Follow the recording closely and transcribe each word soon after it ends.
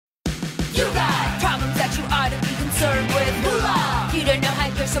You got problems that you ought to be concerned with. Moolah. You don't know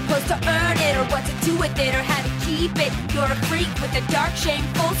how you're supposed to earn it, or what to do with it, or how to keep it. You're a freak with a dark,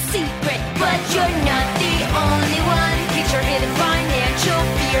 shameful secret. But you're not the only one. Get your hidden financial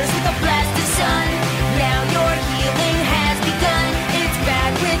fears with a blast of sun. Now your healing has begun. It's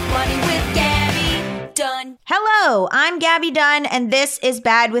Bad with Money with Gabby Dunn. Hello, I'm Gabby Dunn, and this is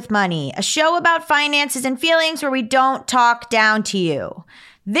Bad with Money, a show about finances and feelings where we don't talk down to you.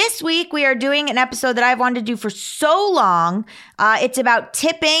 This week, we are doing an episode that I've wanted to do for so long. It's about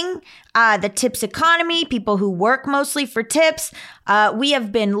tipping, the tips economy, people who work mostly for tips. We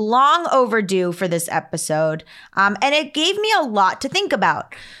have been long overdue for this episode, and it gave me a lot to think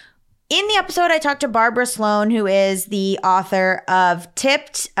about. In the episode, I talked to Barbara Sloan, who is the author of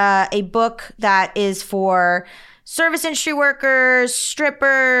Tipped, a book that is for service industry workers,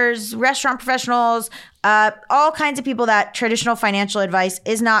 strippers, restaurant professionals, all kinds of people that traditional financial advice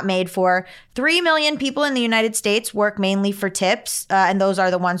is not made for. 3 million people in the United States work mainly for tips, and those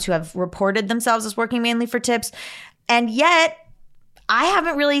are the ones who have reported themselves as working mainly for tips. And yet, I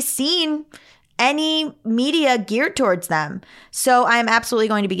haven't really seen any media geared towards them. So I'm absolutely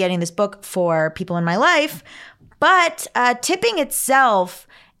going to be getting this book for people in my life. But tipping itself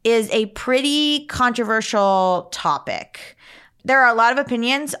is a pretty controversial topic. There are a lot of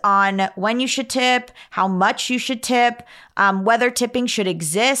opinions on when you should tip, how much you should tip, whether tipping should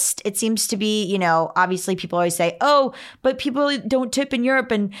exist. It seems to be, obviously people always say, oh, but people don't tip in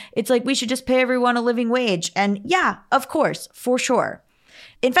Europe and it's like we should just pay everyone a living wage. And yeah, of course, for sure.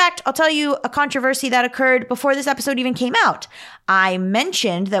 In fact, I'll tell you a controversy that occurred before this episode even came out. I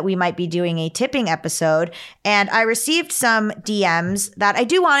mentioned that we might be doing a tipping episode, and I received some DMs that I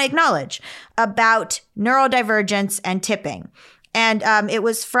do want to acknowledge about neurodivergence and tipping. And it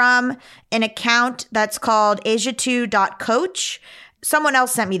was from an account that's called asia2.coach. Someone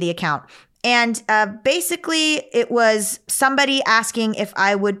else sent me the account. And basically, it was somebody asking if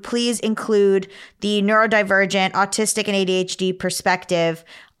I would please include the neurodivergent, autistic, and ADHD perspective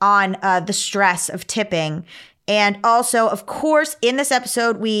on the stress of tipping. And also, of course, in this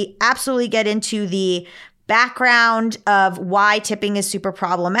episode, we absolutely get into the background of why tipping is super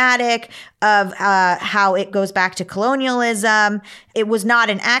problematic, of how it goes back to colonialism. It was not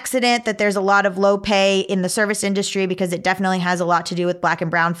an accident that there's a lot of low pay in the service industry, because it definitely has a lot to do with Black and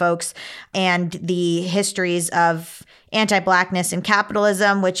brown folks and the histories of anti-Blackness and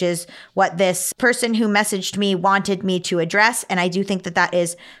capitalism, which is what this person who messaged me wanted me to address. And I do think that that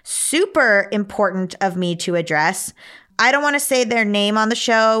is super important of me to address. I don't want to say their name on the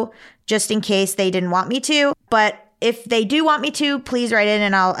show just in case they didn't want me to, but if they do want me to, please write in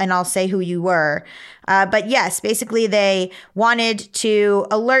and I'll say who you were. But yes, basically they wanted to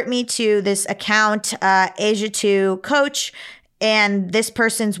alert me to this account, Asia2Coach, and this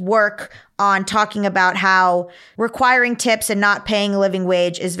person's work on talking about how requiring tips and not paying a living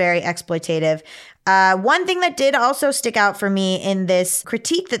wage is very exploitative. One thing that did also stick out for me in this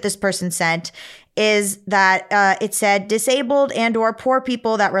critique that this person sent is that it said disabled and or poor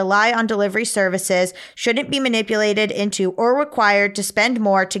people that rely on delivery services shouldn't be manipulated into or required to spend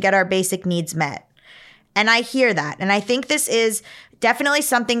more to get our basic needs met. And I hear that. And I think this is definitely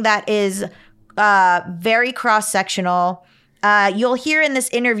something that is very cross-sectional. You'll hear in this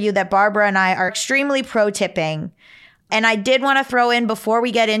interview that Barbara and I are extremely pro-tipping. And I did want to throw in, before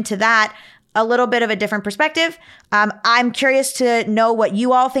we get into that, a little bit of a different perspective. I'm curious to know what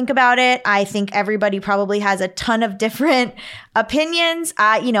you all think about it. I think everybody probably has a ton of different opinions.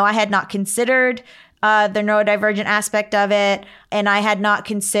 I had not considered the neurodivergent aspect of it, and I had not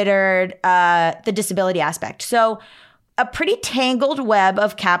considered the disability aspect. So a pretty tangled web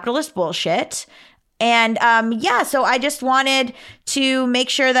of capitalist bullshit. And so I just wanted to make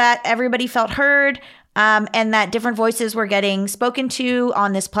sure that everybody felt heard. And that different voices were getting spoken to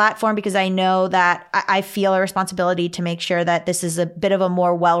on this platform, because I know that I feel a responsibility to make sure that this is a bit of a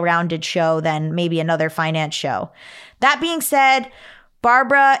more well-rounded show than maybe another finance show. That being said,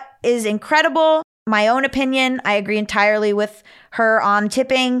 Barbara is incredible. My own opinion, I agree entirely with her on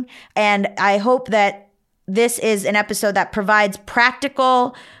tipping. And I hope that this is an episode that provides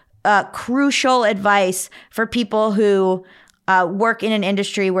practical, crucial advice for people who work in an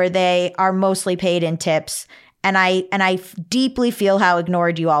industry where they are mostly paid in tips. And I deeply feel how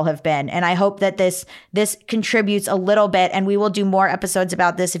ignored you all have been. And I hope that this contributes a little bit, and we will do more episodes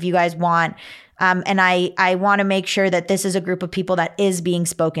about this if you guys want. And I want to make sure that this is a group of people that is being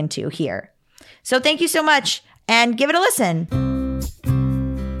spoken to here. So thank you so much, and give it a listen.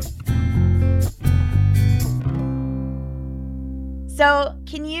 So,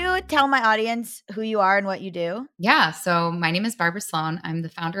 can you tell my audience who you are and what you do? Yeah. So my name is Barbara Sloan. I'm the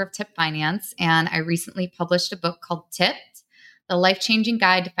founder of Tip Finance, and I recently published a book called Tipped, The Life-Changing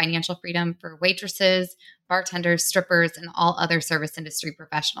Guide to Financial Freedom for Waitresses, Bartenders, Strippers, and all other service industry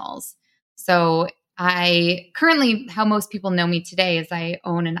professionals. So I currently, how most people know me today is I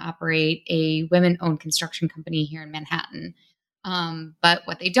own and operate a women-owned construction company here in Manhattan. But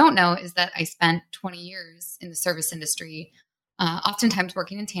what they don't know is that I spent 20 years in the service industry, oftentimes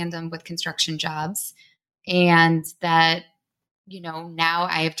working in tandem with construction jobs. And that, now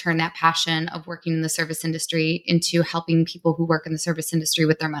I have turned that passion of working in the service industry into helping people who work in the service industry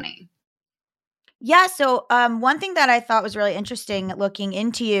with their money. Yeah. So, one thing that I thought was really interesting looking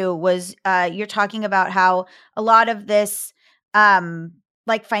into you was you're talking about how a lot of this,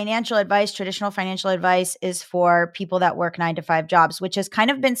 like financial advice, traditional financial advice, is for people that work 9 to 5 jobs, which has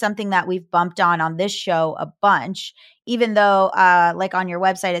kind of been something that we've bumped on this show a bunch. Even though, like on your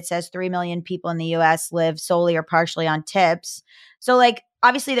website, it says 3 million people in the U.S. live solely or partially on tips. So, like,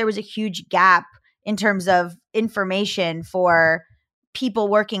 obviously, there was a huge gap in terms of information for people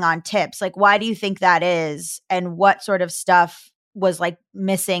working on tips. Like, why do you think that is? And what sort of stuff was like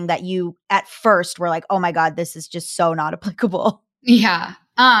missing that you at first were like, oh my God, this is just so not applicable? Yeah.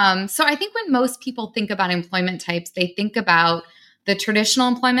 So I think when most people think about employment types, they think about the traditional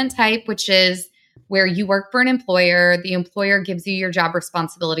employment type, which is where you work for an employer, the employer gives you your job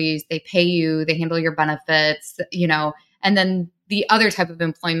responsibilities, they pay you, they handle your benefits, and then the other type of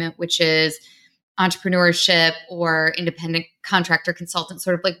employment, which is entrepreneurship or independent contractor consultant,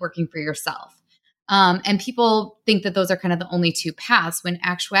 sort of like working for yourself. And people think that those are kind of the only two paths, when in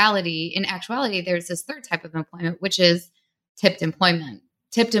actuality, there's this third type of employment, which is tipped employment.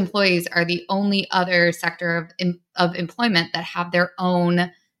 Tipped employees are the only other sector of employment that have their own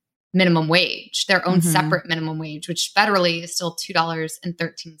minimum wage, their own separate minimum wage, which federally is still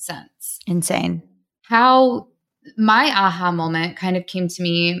 $2.13. Insane. How my aha moment kind of came to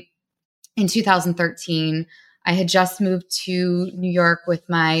me in 2013. I had just moved to New York with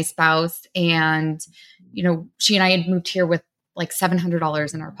my spouse, and, she and I had moved here with like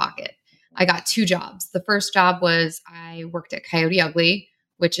 $700 in our pocket. I got 2 jobs. The first job was I worked at Coyote Ugly,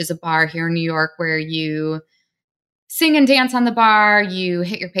 which is a bar here in New York where you sing and dance on the bar, you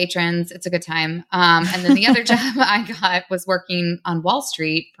hit your patrons. It's a good time. And then the other job I got was working on Wall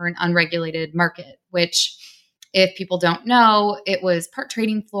Street for an unregulated market, which, if people don't know, it was part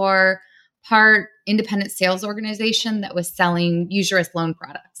trading floor, part independent sales organization that was selling usurious loan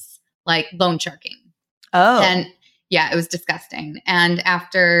products like loan sharking. Oh. And yeah, it was disgusting. And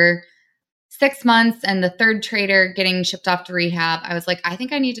after 6 months and the third trader getting shipped off to rehab, I was like, I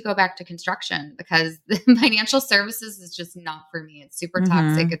think I need to go back to construction, because the financial services is just not for me. It's super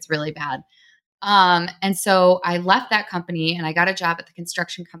toxic. It's really bad. And so I left that company and I got a job at the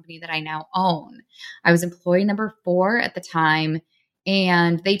construction company that I now own. I was employee number 4 at the time,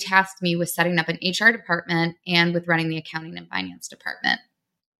 and they tasked me with setting up an HR department and with running the accounting and finance department.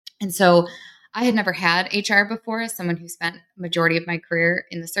 And so I had never had HR before, as someone who spent majority of my career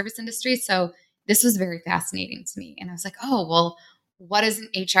in the service industry. So this was very fascinating to me. And I was like, oh, well, what does an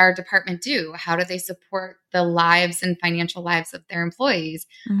HR department do? How do they support the lives and financial lives of their employees?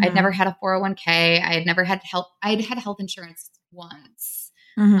 I'd never had a 401k. I had never had health. I had had health insurance once,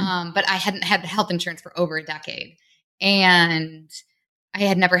 but I hadn't had health insurance for over a decade. And I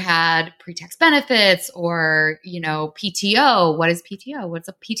had never had pre-tax benefits or, PTO. What is PTO? What's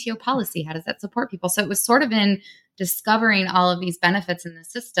a PTO policy? How does that support people? So it was sort of in discovering all of these benefits in the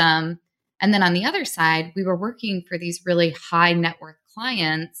system. And then on the other side, we were working for these really high net worth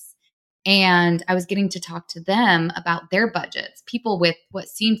clients, and I was getting to talk to them about their budgets, people with what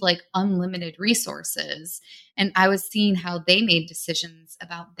seemed like unlimited resources. And I was seeing how they made decisions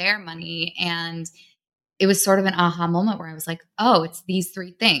about their money. And it was sort of an aha moment where I was like, oh, it's these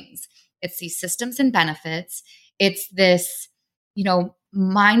 3 things. It's these systems and benefits. It's this,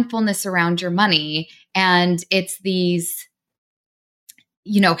 mindfulness around your money. And it's these,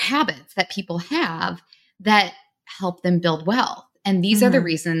 habits that people have that help them build wealth. And these are the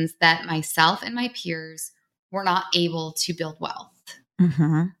reasons that myself and my peers were not able to build wealth.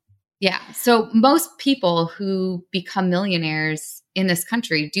 Yeah. So most people who become millionaires in this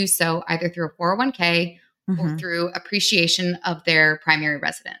country do so either through a 401k or through appreciation of their primary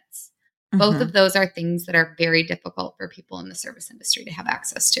residence. Both Mhm. of those are things that are very difficult for people in the service industry to have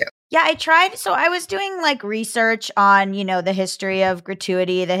access to. Yeah, I tried. So I was doing like research on, the history of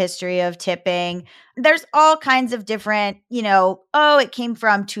gratuity, the history of tipping. There's all kinds of different, oh, it came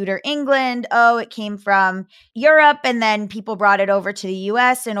from Tudor England. Oh, it came from Europe. And then people brought it over to the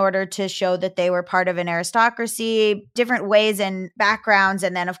US in order to show that they were part of an aristocracy, different ways and backgrounds.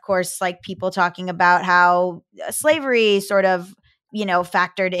 And then, of course, like people talking about how slavery sort of,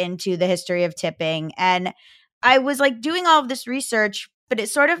 factored into the history of tipping. And I was like doing all of this research, but it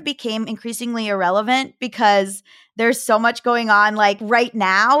sort of became increasingly irrelevant because there's so much going on like right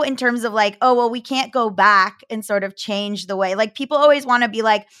now in terms of like, oh, well, we can't go back and sort of change the way, like people always want to be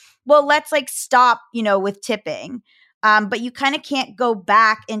like, well, let's like stop, with tipping. But you kind of can't go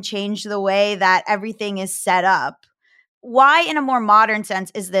back and change the way that everything is set up. Why in a more modern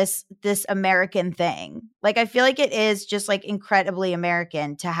sense is this American thing? Like I feel like it is just like incredibly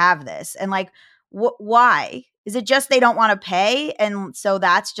American to have this. And like why? Is it just they don't want to pay and so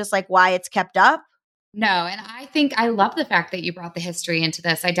that's just like why it's kept up? No, and I think I love the fact that you brought the history into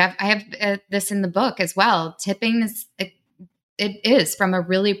this. I have this in the book as well. Tipping is it is from a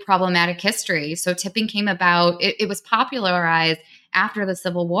really problematic history. So tipping came about, it was popularized after the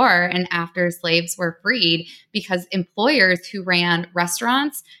Civil War and after slaves were freed because employers who ran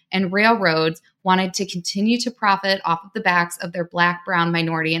restaurants and railroads wanted to continue to profit off of the backs of their Black, brown,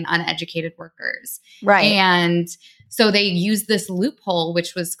 minority, and uneducated workers. Right. And so they used this loophole,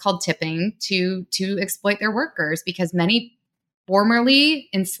 which was called tipping, to exploit their workers because many formerly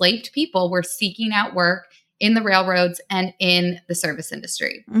enslaved people were seeking out work in the railroads and in the service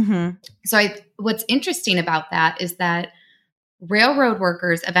industry. Mm-hmm. So what's interesting about that is that railroad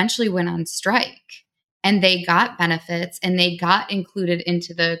workers eventually went on strike and they got benefits and they got included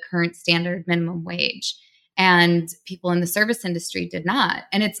into the current standard minimum wage. And people in the service industry did not.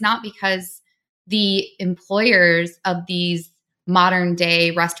 And it's not because the employers of these modern day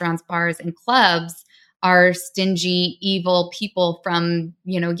restaurants, bars, and clubs are stingy, evil people from,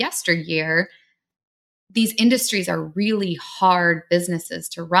 yesteryear. These industries are really hard businesses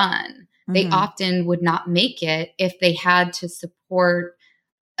to run. They often would not make it if they had to support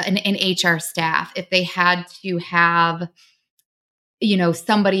an HR staff, if they had to have,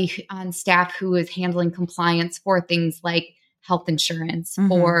 somebody on staff who is handling compliance for things like health insurance,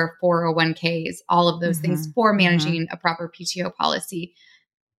 for 401ks, all of those things, for managing a proper PTO policy.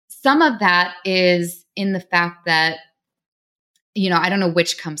 Some of that is in the fact that I don't know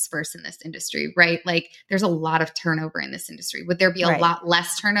which comes first in this industry, right? Like there's a lot of turnover in this industry. Would there be a lot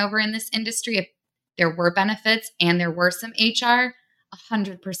less turnover in this industry if there were benefits and there were some HR?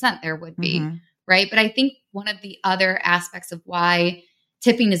 100% there would be, right? But I think one of the other aspects of why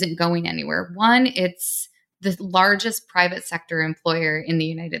tipping isn't going anywhere, one, it's the largest private sector employer in the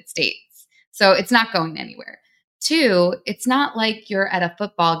United States. So it's not going anywhere. Two, it's not like you're at a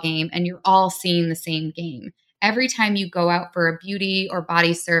football game and you're all seeing the same game. Every time you go out for a beauty or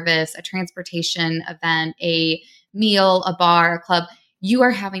body service, a transportation event, a meal, a bar, a club, you are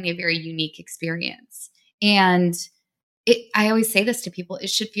having a very unique experience. And I always say this to people,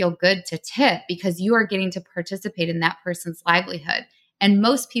 it should feel good to tip because you are getting to participate in that person's livelihood. And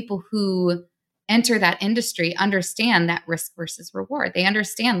most people who enter that industry understand that risk versus reward. They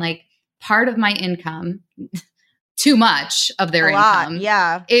understand like part of my income, too much of their income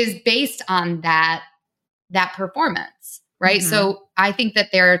is based on that performance, right? So I think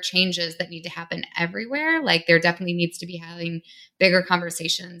that there are changes that need to happen everywhere. Like there definitely needs to be having bigger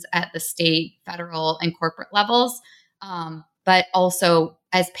conversations at the state, federal, and corporate levels. But also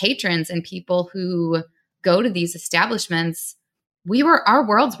as patrons and people who go to these establishments, our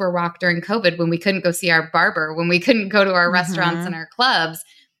worlds were rocked during COVID when we couldn't go see our barber, when we couldn't go to our restaurants and our clubs.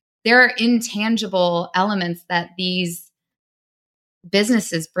 There are intangible elements that these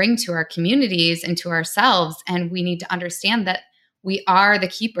businesses bring to our communities and to ourselves. And we need to understand that we are the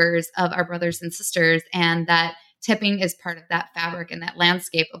keepers of our brothers and sisters and that tipping is part of that fabric and that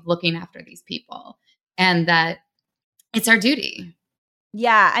landscape of looking after these people and that it's our duty.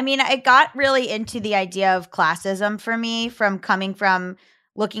 Yeah. I mean, it got really into the idea of classism for me from coming from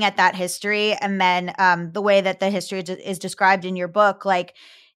looking at that history and then the way that the history is described in your book. Like,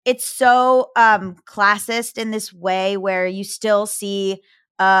 it's so classist in this way where you still see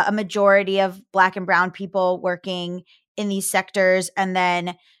a majority of Black and brown people working in these sectors. And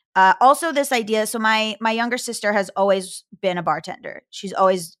then also this idea. So my younger sister has always been a bartender.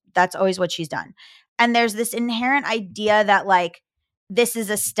 That's always what she's done. And there's this inherent idea that like, this is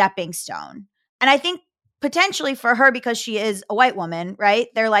a stepping stone. And I think potentially for her, because she is a white woman, right?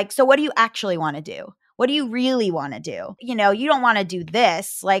 They're like, so what do you actually want to do? what do you really want to do? You know, you don't want to do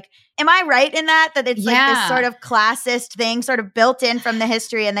this. Like, am I right in that it's like this sort of classist thing sort of built in from the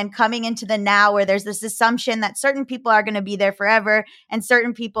history and then coming into the now where there's this assumption that certain people are going to be there forever and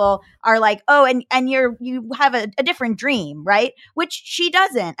certain people are like, oh, and you have a different dream, right? Which she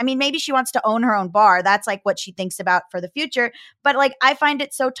doesn't. I mean, maybe she wants to own her own bar. That's like what she thinks about for the future. But like, I find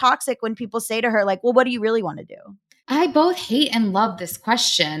it so toxic when people say to her, like, well, what do you really want to do? I both hate and love this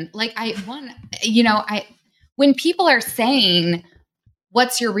question. Like when people are saying,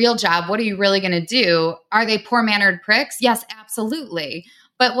 what's your real job? What are you really going to do? Are they poor-mannered pricks? Yes, absolutely.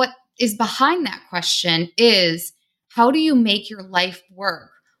 But what is behind that question is, how do you make your life work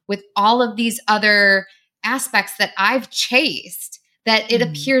with all of these other aspects that I've chased that it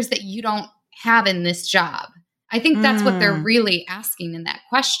appears that you don't have in this job? I think that's what they're really asking in that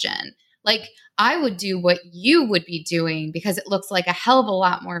question. Like, I would do what you would be doing because it looks like a hell of a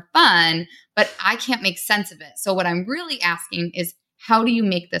lot more fun, but I can't make sense of it. So what I'm really asking is, how do you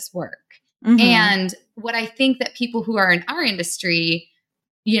make this work? And what I think that people who are in our industry,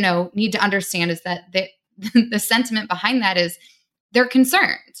 need to understand is that the sentiment behind that is they're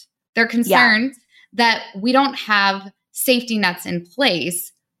concerned. They're concerned that we don't have safety nets in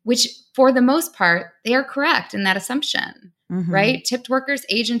place, which for the most part, they are correct in that assumption. Right? Tipped workers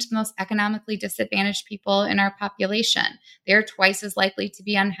age into the most economically disadvantaged people in our population. They're twice as likely to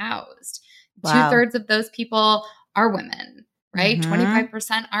be unhoused. Wow. 2/3 of those people are women, right?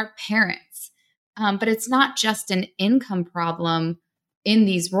 25% are parents. But it's not just an income problem in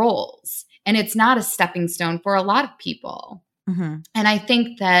these roles. And it's not a stepping stone for a lot of people. And I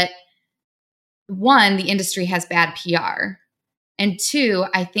think that, one, the industry has bad PR. And two,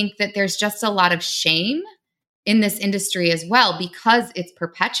 I think that there's just a lot of shame in this industry as well, because it's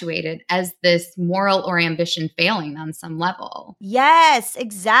perpetuated as this moral or ambition failing on some level. Yes,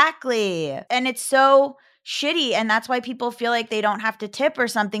 exactly. And it's so shitty. And that's why people feel like they don't have to tip or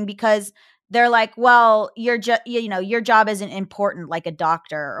something, because they're like, well, your job isn't important like a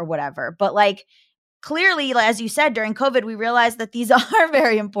doctor or whatever. But like, clearly, as you said, during COVID, we realized that these are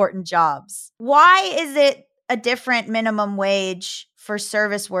very important jobs. Why is it a different minimum wage for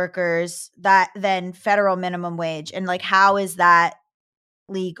service workers than federal minimum wage? And like, how is that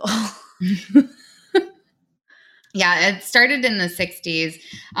legal? Yeah, it started in the 60s.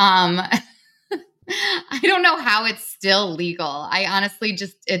 I don't know how it's still legal. I honestly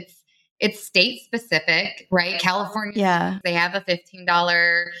it's state specific, right? California, they have a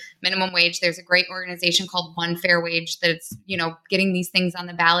 $15 minimum wage. There's a great organization called One Fair Wage that's, getting these things on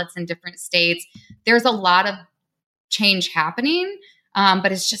the ballots in different states. There's a lot of change happening,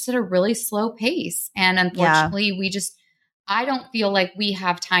 but it's just at a really slow pace. And unfortunately, I don't feel like we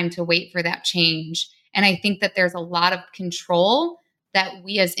have time to wait for that change. And I think that there's a lot of control that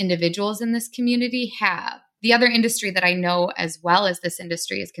we as individuals in this community have. The other industry that I know as well as this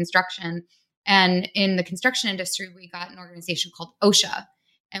industry is construction. And in the construction industry, we got an organization called OSHA.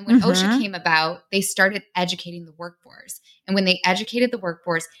 And when OSHA came about, they started educating the workforce. And when they educated the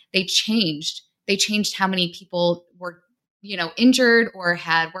workforce, they changed how many people were, injured or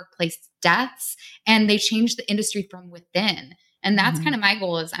had workplace deaths. And they changed the industry from within. And that's kind of my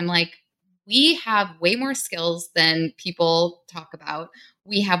goal is I'm like, we have way more skills than people talk about.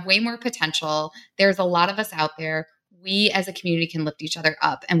 We have way more potential. There's a lot of us out there. We as a community can lift each other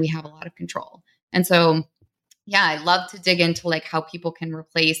up and we have a lot of control. And so, yeah, I love to dig into like how people can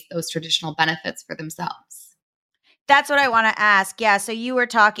replace those traditional benefits for themselves. That's what I want to ask. Yeah. So you were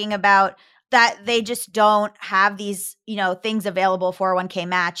talking about that they just don't have these, things available, 401k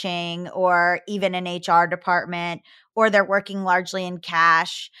matching or even an HR department, or they're working largely in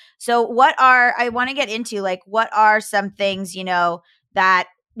cash. So I want to get into like, what are some things, that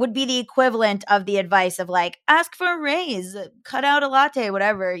would be the equivalent of the advice of like, ask for a raise, cut out a latte,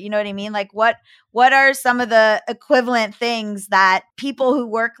 whatever, you know what I mean? Like what are some of the equivalent things that people who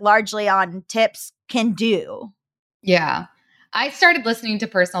work largely on tips can do? Yeah. I started listening to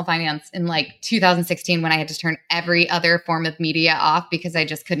personal finance in like 2016 when I had to turn every other form of media off because I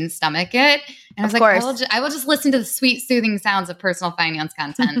just couldn't stomach it. And I was like, I will just listen to the sweet, soothing sounds of personal finance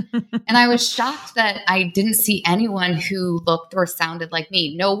content. And I was shocked that I didn't see anyone who looked or sounded like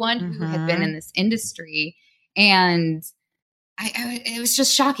me. No one who had been in this industry. And it was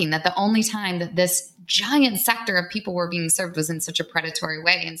just shocking that the only time that this giant sector of people were being served was in such a predatory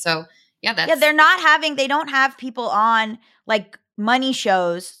way. And so, they don't have people on like money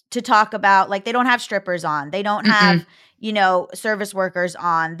shows to talk about, like they don't have strippers on. They don't have, service workers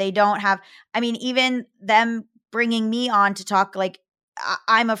on. They don't have, even them bringing me on to talk, like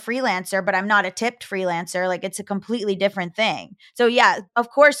I'm a freelancer, but I'm not a tipped freelancer. Like it's a completely different thing. So yeah, of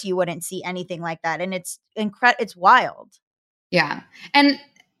course you wouldn't see anything like that. And it's it's wild. Yeah. And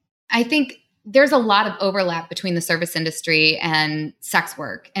I think there's a lot of overlap between the service industry and sex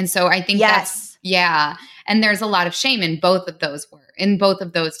work. And so I think yeah. And there's a lot of shame in both of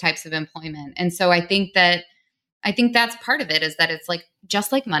those types of employment. And so I think that's part of it, is that it's like,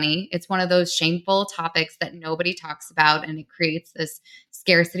 just like money, it's one of those shameful topics that nobody talks about, and it creates this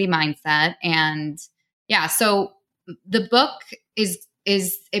scarcity mindset. And yeah, so the book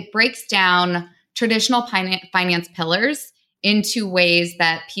it breaks down traditional finance pillars into ways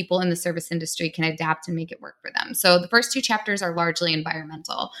that people in the service industry can adapt and make it work for them. So the first 2 chapters are largely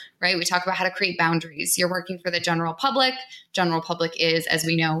environmental, right? We talk about how to create boundaries. You're working for the general public. General public is, as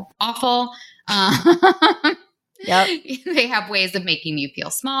we know, awful. Yep. They have ways of making you feel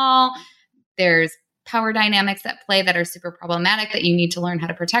small. There's power dynamics at play that are super problematic that you need to learn how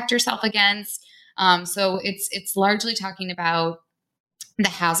to protect yourself against. So it's largely talking about the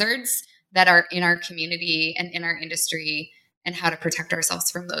hazards that are in our community and in our industry, and how to protect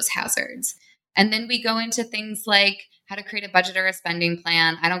ourselves from those hazards. And then we go into things like how to create a budget or a spending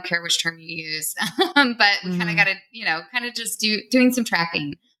plan. I don't care which term you use, but we kind of got to, kind of just doing some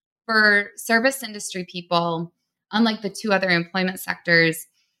tracking. For service industry people, unlike the 2 other employment sectors,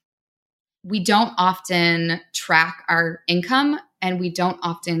 we don't often track our income, and we don't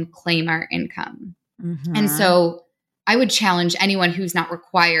often claim our income. Mm-hmm. And so I would challenge anyone who's not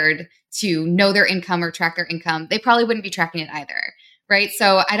required to know their income or track their income. They probably wouldn't be tracking it either, right?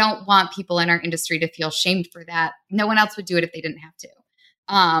 So I don't want people in our industry to feel shamed for that. No one else would do it if they didn't have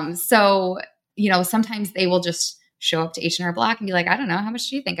to. So, sometimes they will just show up to H&R Block and be like, I don't know, how much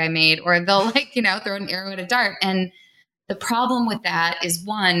do you think I made? Or they'll throw an arrow at a dart. And the problem with that is,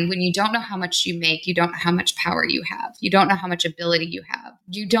 one, when you don't know how much you make, you don't know how much power you have. You don't know how much ability you have.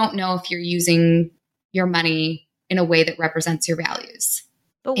 You don't know if you're using your money in a way that represents your values.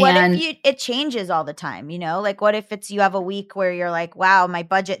 But what if it changes all the time, Like what if you have a week where you're like, wow, my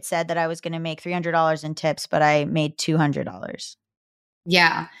budget said that I was going to make $300 in tips, but I made $200.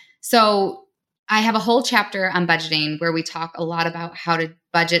 Yeah. So I have a whole chapter on budgeting where we talk a lot about how to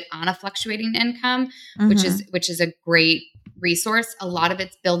budget on a fluctuating income, which is a great resource. A lot of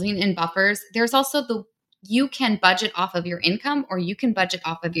it's building in buffers. There's also you can budget off of your income, or you can budget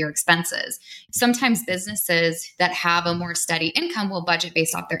off of your expenses. Sometimes businesses that have a more steady income will budget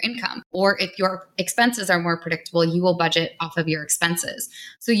based off their income. Or if your expenses are more predictable, you will budget off of your expenses.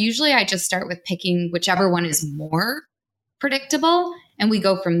 So usually I just start with picking whichever one is more predictable, and we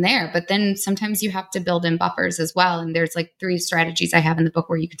go from there. But then sometimes you have to build in buffers as well. And there's like 3 strategies I have in the book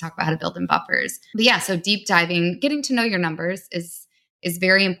where you can talk about how to build in buffers. But yeah, so deep diving, getting to know your numbers is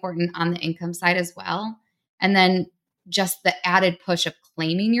very important on the income side as well. And then just the added push of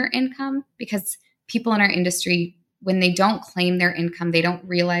claiming your income, because people in our industry, when they don't claim their income, they don't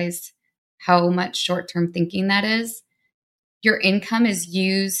realize how much short-term thinking that is. Your income is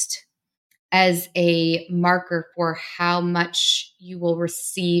used as a marker for how much you will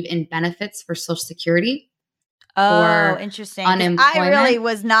receive in benefits for Social Security. Oh, interesting. I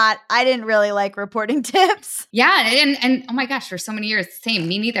didn't really like reporting tips. Yeah. And oh my gosh, for so many years, same,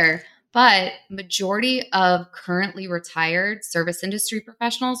 me neither. But majority of currently retired service industry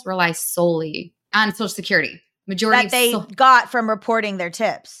professionals rely solely on Social Security. Majority that they got from reporting their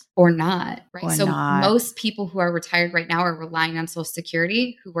tips. Or not, right? So most people who are retired right now are relying on Social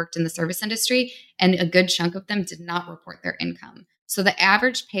Security, who worked in the service industry, and a good chunk of them did not report their income. So the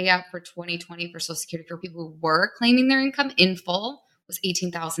average payout for 2020 for Social Security for people who were claiming their income in full was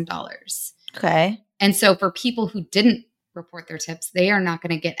 $18,000. Okay. And so for people who didn't report their tips, they are not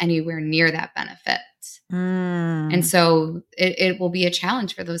going to get anywhere near that benefit. And so it will be a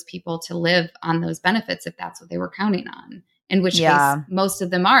challenge for those people to live on those benefits if that's what they were counting on, in which case most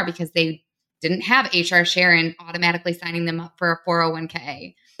of them are, because they didn't have HR Sharon automatically signing them up for a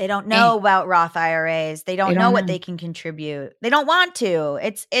 401k. They don't know about Roth IRAs. They don't know what they can contribute. They don't want to.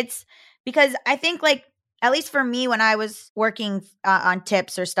 It's because I think, like, at least for me, when I was working on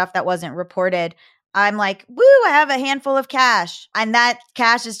tips or stuff that wasn't reported, I'm like, woo, I have a handful of cash. And that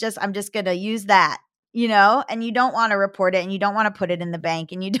cash is I'm just going to use that, and you don't want to report it, and you don't want to put it in the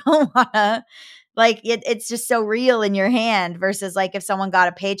bank, and you don't want to, like, it's just so real in your hand versus like if someone got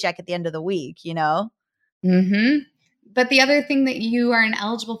a paycheck at the end of the week, Mm-hmm. But the other thing that you are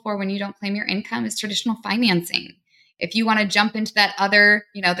ineligible for when you don't claim your income is traditional financing. If you want to jump into that other,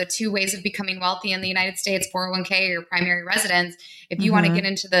 the 2 ways of becoming wealthy in the United States, 401k or your primary residence, if you want to get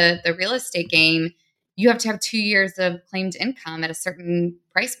into the real estate game, you have to have 2 years of claimed income at a certain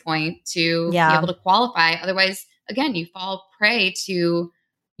price point to be able to qualify. Otherwise, again, you fall prey to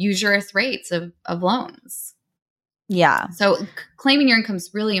usurious rates of loans. Yeah. So claiming your income is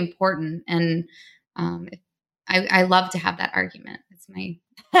really important. And I love to have that argument.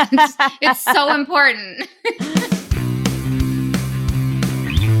 It's so important.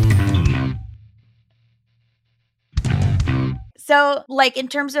 So, like, in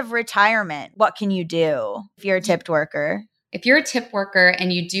terms of retirement, what can you do if you're a tipped worker? If you're a tip worker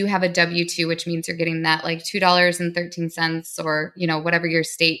and you do have a W-2, which means you're getting that like $2.13 or, whatever your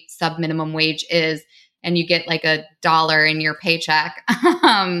state sub minimum wage is, and you get like $1 in your paycheck.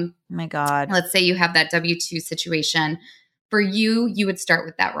 Oh my God. Let's say you have that W-2 situation. For you would start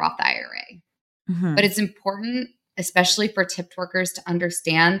with that Roth IRA. Mm-hmm. But it's important, especially for tipped workers, to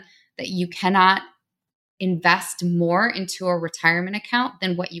understand that you cannot invest more into a retirement account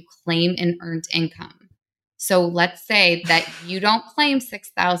than what you claim in earned income. So let's say that you don't claim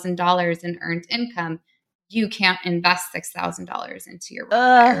 $6,000 in earned income. You can't invest $6,000 into your Roth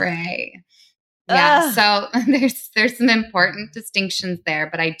IRA. Yeah. So there's some important distinctions there,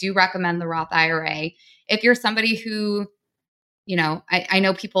 but I do recommend the Roth IRA. If you're somebody who, I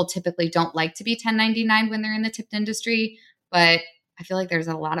know people typically don't like to be 1099 when they're in the tipped industry, but I feel like there's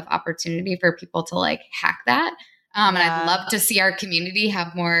a lot of opportunity for people to like hack that. And I'd love to see our community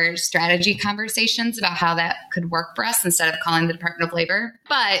have more strategy conversations about how that could work for us instead of calling the Department of Labor.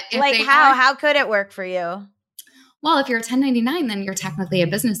 But how could it work for you? Well, if you're a 1099, then you're technically a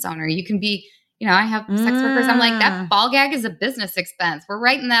business owner. You can be, I have sex workers. I'm like, that ball gag is a business expense. We're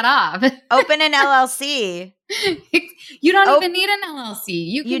writing that off. Open an LLC. You don't even need an LLC.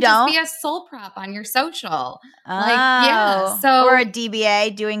 You can just be a sole prop on your social. Or a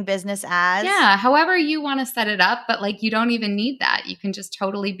DBA, doing business as. Yeah, however you want to set it up, but like you don't even need that. You can just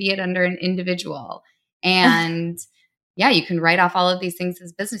totally be it under an individual. And you can write off all of these things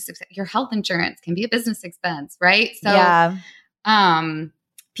as business expense. Your health insurance can be a business expense, right? So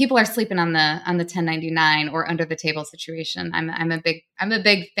people are sleeping on the 1099 or under the table situation. I'm a big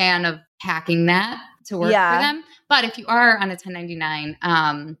fan of hacking that to work for them. But if you are on a 1099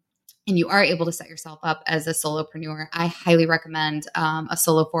 and you are able to set yourself up as a solopreneur, I highly recommend a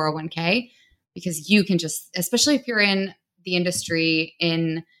solo 401k, because you can just, especially if you're in the industry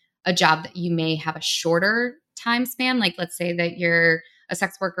in a job that you may have a shorter time span, like let's say that you're a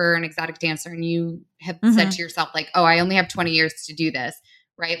sex worker, an exotic dancer, and you have said to yourself like, oh, I only have 20 years to do this.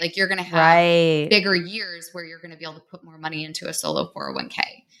 Right? Like you're going to have bigger years where you're going to be able to put more money into a solo 401k.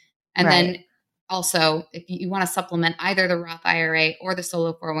 And then also, if you want to supplement either the Roth IRA or the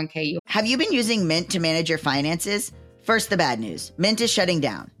solo 401k. Have you been using Mint to manage your finances? First, the bad news. Mint is shutting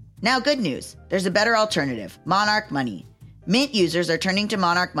down. Now, good news. There's a better alternative, Monarch Money. Mint users are turning to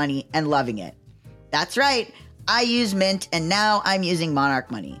Monarch Money and loving it. That's right. I use Mint and now I'm using Monarch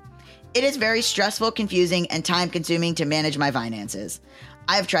Money. It is very stressful, confusing, and time-consuming to manage my finances.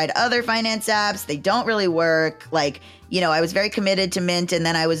 I've tried other finance apps. They don't really work. I was very committed to Mint, and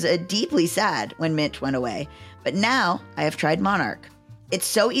then I was deeply sad when Mint went away. But now I have tried Monarch. It's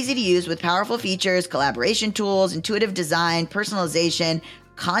so easy to use with powerful features, collaboration tools, intuitive design, personalization,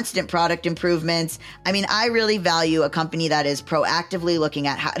 constant product improvements. I mean, I really value a company that is proactively looking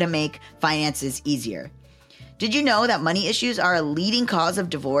at how to make finances easier. Did you know that money issues are a leading cause of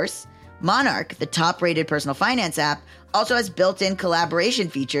divorce? Monarch, the top-rated personal finance app, also has built-in collaboration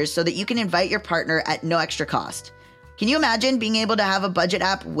features so that you can invite your partner at no extra cost. Can you imagine being able to have a budget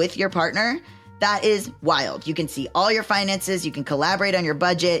app with your partner? That is wild. You can see all your finances, you can collaborate on your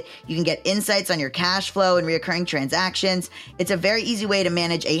budget, you can get insights on your cash flow and recurring transactions. It's a very easy way to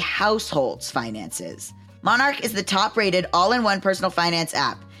manage a household's finances. Monarch is the top-rated all-in-one personal finance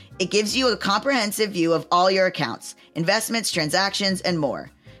app. It gives you a comprehensive view of all your accounts, investments, transactions, and more.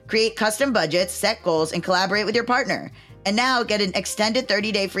 Create custom budgets, set goals, and collaborate with your partner. And now get an extended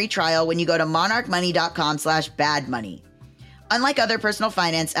 30-day free trial when you go to monarchmoney.com/badmoney. Unlike other personal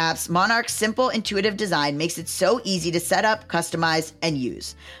finance apps, Monarch's simple, intuitive design makes it so easy to set up, customize, and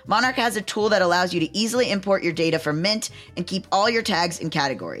use. Monarch has a tool that allows you to easily import your data from Mint and keep all your tags and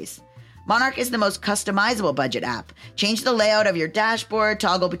categories. Monarch is the most customizable budget app. Change the layout of your dashboard,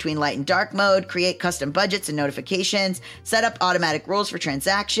 toggle between light and dark mode, create custom budgets and notifications, set up automatic rules for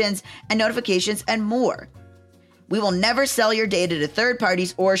transactions and notifications, and more. We will never sell your data to third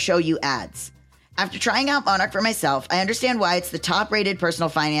parties or show you ads. After trying out Monarch for myself, I understand why it's the top-rated personal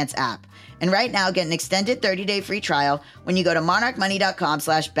finance app. And right now, get an extended 30-day free trial when you go to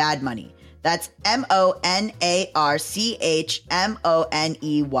monarchmoney.com/badmoney. That's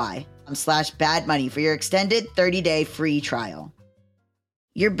monarchmoney.com/badmoney for your extended 30-day free trial.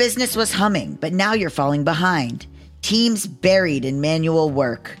 Your business was humming, but now you're falling behind. Teams buried in manual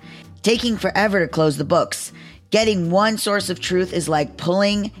work, taking forever to close the books. Getting one source of truth is like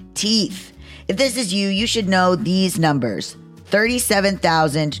pulling teeth. If this is you, you should know these numbers.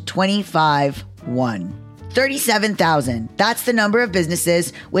 37,025 1. 37,000. That's the number of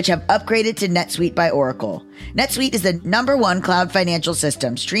businesses which have upgraded to NetSuite by Oracle. NetSuite is the #1 cloud financial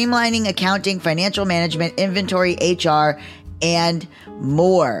system, streamlining accounting, financial management, inventory, HR, and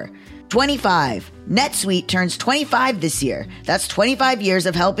more. 25. NetSuite turns 25 this year. That's 25 years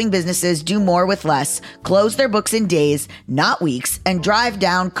of helping businesses do more with less, close their books in days, not weeks, and drive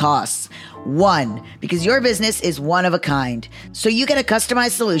down costs. 1, because your business is one of a kind. So you get a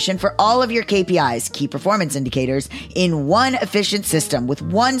customized solution for all of your KPIs, key performance indicators, in one efficient system with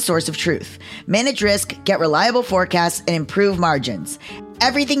one source of truth. Manage risk, get reliable forecasts, and improve margins.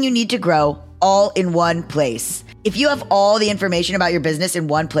 Everything you need to grow, all in one place. If you have all the information about your business in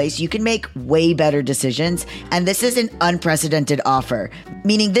one place, you can make way better decisions. And this is an unprecedented offer,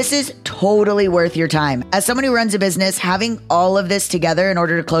 meaning this is totally worth your time. As someone who runs a business, having all of this together in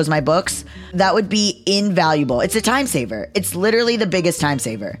order to close my books, that would be invaluable. It's a time saver. It's literally the biggest time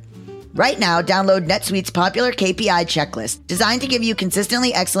saver. Right now, download NetSuite's popular KPI checklist, designed to give you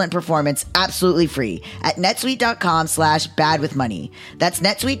consistently excellent performance absolutely free at netsuite.com/badwithmoney. That's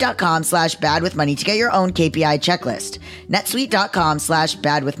netsuite.com/badwithmoney to get your own KPI checklist.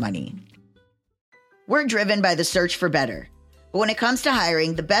 netsuite.com/badwithmoney. We're driven by the search for better. But when it comes to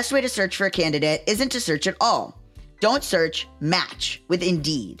hiring, the best way to search for a candidate isn't to search at all. Don't search, match with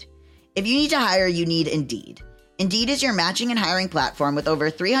Indeed. If you need to hire, you need Indeed. Indeed is your matching and hiring platform with over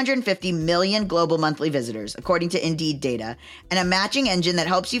 350 million global monthly visitors, according to Indeed data, and a matching engine that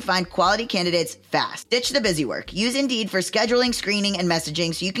helps you find quality candidates fast. Ditch the busy work. Use Indeed for scheduling, screening, and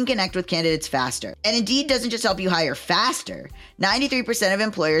messaging so you can connect with candidates faster. And Indeed doesn't just help you hire faster. 93% of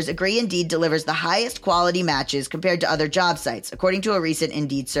employers agree Indeed delivers the highest quality matches compared to other job sites, according to a recent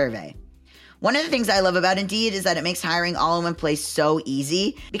Indeed survey. One of the things I love about Indeed is that it makes hiring all in one place so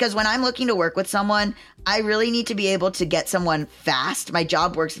easy, because when I'm looking to work with someone, I really need to be able to get someone fast. My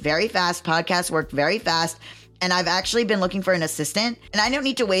job works very fast. Podcasts work very fast. And I've actually been looking for an assistant, and I don't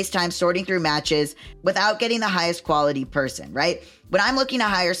need to waste time sorting through matches without getting the highest quality person, right? When I'm looking to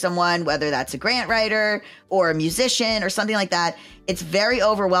hire someone, whether that's a grant writer or a musician or something like that, it's very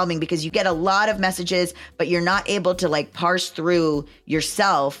overwhelming because you get a lot of messages, but you're not able to parse through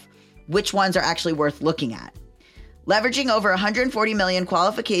yourself which ones are actually worth looking at. Leveraging over 140 million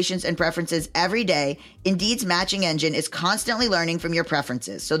qualifications and preferences every day, Indeed's matching engine is constantly learning from your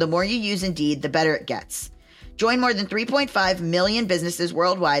preferences. So the more you use Indeed, the better it gets. Join more than 3.5 million businesses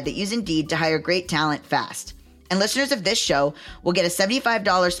worldwide that use Indeed to hire great talent fast. And listeners of this show will get a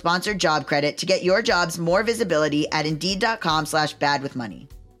 $75 sponsored job credit to get your jobs more visibility at Indeed.com/badwithmoney.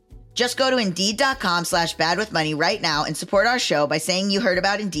 Just go to Indeed.com/badwithmoney right now and support our show by saying you heard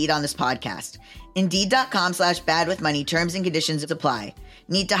about Indeed on this podcast. Indeed.com/badwithmoney. Terms and conditions apply.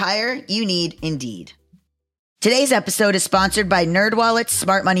 Need to hire? You need Indeed. Today's episode is sponsored by NerdWallet's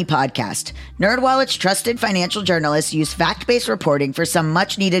Smart Money Podcast. NerdWallet's trusted financial journalists use fact-based reporting for some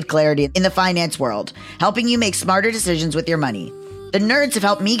much-needed clarity in the finance world, helping you make smarter decisions with your money. The nerds have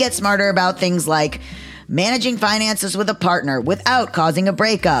helped me get smarter about things like managing finances with a partner without causing a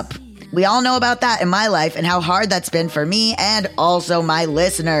breakup. We all know about that in my life and how hard that's been for me and also my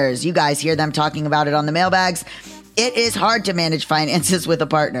listeners. You guys hear them talking about it on the mailbags. It is hard to manage finances with a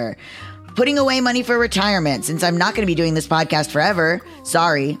partner. Putting away money for retirement, since I'm not going to be doing this podcast forever.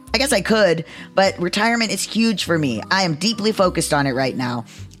 Sorry. I guess I could, but retirement is huge for me. I am deeply focused on it right now.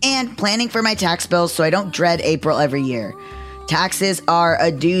 And planning for my tax bills so I don't dread April every year. Taxes are a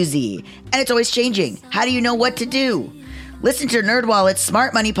doozy, and it's always changing. How do you know what to do? Listen to NerdWallet's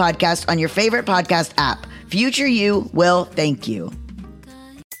Smart Money Podcast on your favorite podcast app. Future you will thank you.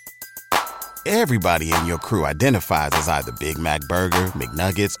 Everybody in your crew identifies as either Big Mac Burger,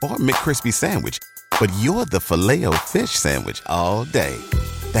 McNuggets, or McCrispy Sandwich. But you're the Filet-O-Fish Sandwich all day.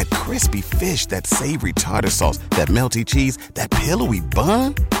 That crispy fish, that savory tartar sauce, that melty cheese, that pillowy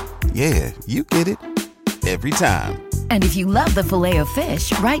bun. Yeah, you get it. Every time. And if you love the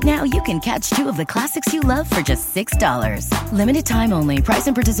Filet-O-Fish, right now you can catch two of the classics you love for just $6. Limited time only. Price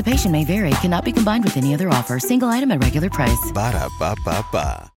and participation may vary. Cannot be combined with any other offer. Single item at regular price.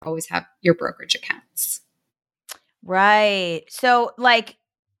 Ba-da-ba-ba-ba. Always have your brokerage accounts. Right. So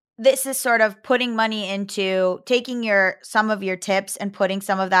this is sort of putting money into taking some of your tips and putting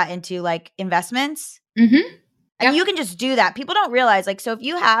some of that into investments. Mm-hmm. And you can just do that. People don't realize, so if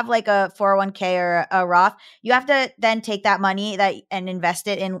you have a 401k or a Roth, you have to then take that money and invest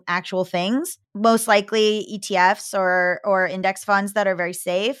it in actual things, most likely ETFs or index funds that are very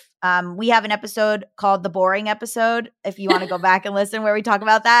safe. We have an episode called The Boring Episode, if you want to go back and listen, where we talk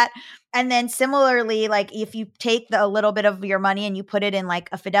about that. And then similarly, like if you take a little bit of your money and you put it in like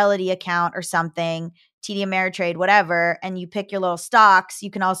a Fidelity account or something, TD Ameritrade, whatever, and you pick your little stocks,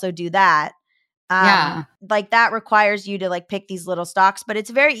 you can also do that. Yeah. Like that requires you to like pick these little stocks, but it's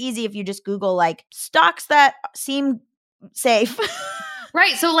very easy if you just Google like stocks that seem safe.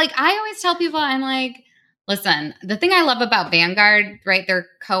 Right. So like I always tell people, I'm like, listen, the thing I love about Vanguard, right? They're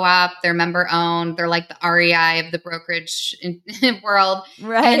co-op, they're member owned, they're like the REI of the brokerage world.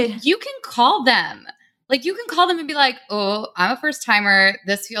 Right. And you can call them. Like you can call them and be like, oh, I'm a first timer.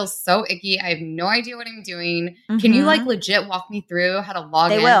 This feels so icky. I have no idea what I'm doing. Can you like legit walk me through how to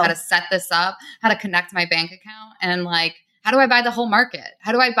log in, how to set this up, how to connect my bank account? And like, how do I buy the whole market?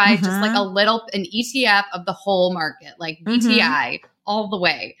 How do I buy just like an ETF of the whole market, like BTI all the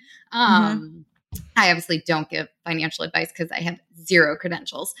way? I obviously don't give financial advice because I have zero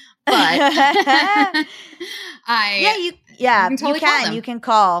credentials, but you can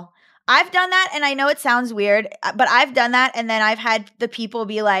call. I've done that, and I know it sounds weird, but I've done that, and then I've had the people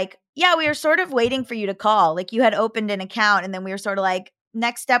be like, yeah, we were sort of waiting for you to call. Like you had opened an account, and then we were sort of like,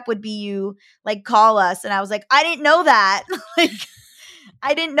 next step would be you like call us. And I was like, I didn't know that. Like,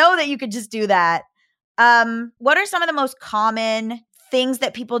 I didn't know that you could just do that. What are some of the most common things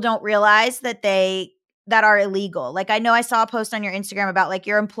that people don't realize that are illegal? Like, I know I saw a post on your Instagram about like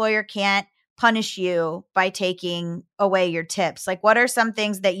your employer can't punish you by taking away your tips. Like, what are some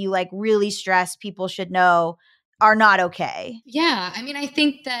things that you like really stress people should know are not okay? Yeah. I mean, I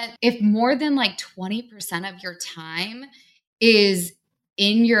think that if more than like 20% of your time is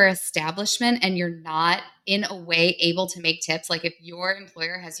in your establishment and you're not in a way able to make tips, like if your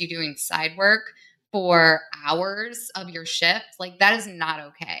employer has you doing side work for hours of your shift, like that is not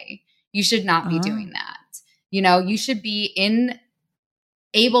okay. You should not be doing that. You know, you should be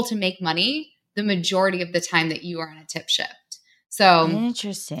able to make money the majority of the time that you are on a tip shift. So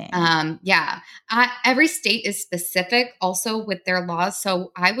interesting. Every state is specific also with their laws.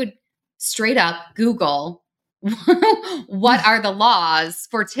 So I would straight up Google what are the laws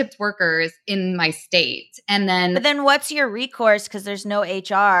for tipped workers in my state? But then what's your recourse? Because there's no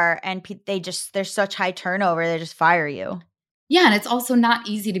HR and there's such high turnover, they just fire you. Yeah. And it's also not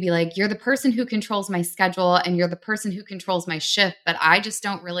easy to be like, you're the person who controls my schedule and you're the person who controls my shift, but I just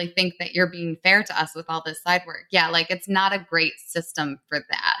don't really think that you're being fair to us with all this side work. Yeah. Like it's not a great system for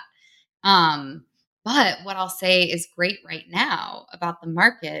that. But what I'll say is great right now about the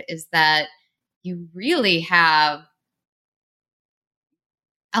market is that you really have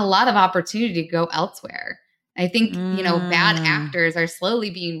a lot of opportunity to go elsewhere. I think, bad actors are slowly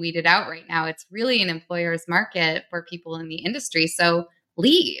being weeded out right now. It's really an employer's market for people in the industry. So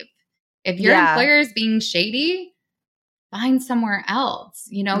leave. If your employer is being shady, find somewhere else.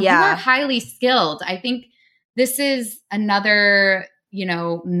 You are highly skilled. I think this is another,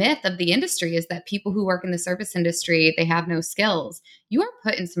 myth of the industry is that people who work in the service industry, they have no skills. You are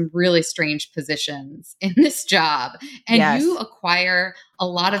put in some really strange positions in this job and you acquire a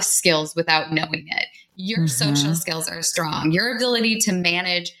lot of skills without knowing it. Your social skills are strong. Your ability to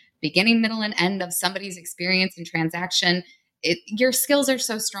manage beginning, middle, and end of somebody's experience and transaction, your skills are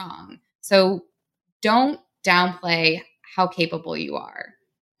so strong. So don't downplay how capable you are.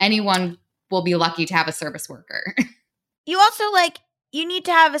 Anyone will be lucky to have a service worker. You also you need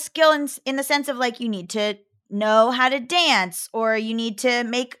to have a skill in the sense of like you need to know how to dance, or you need to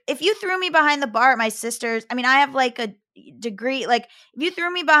if you threw me behind the bar at my sister's, I mean, I have like a degree, like if you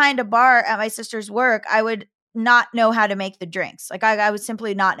threw me behind a bar at my sister's work, I would not know how to make the drinks. Like I would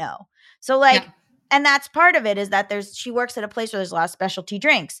simply not know. So and that's part of it is that she works at a place where there's a lot of specialty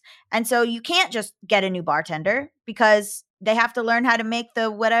drinks. And so you can't just get a new bartender because they have to learn how to make the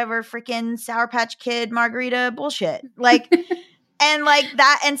whatever freaking Sour Patch Kid margarita bullshit. And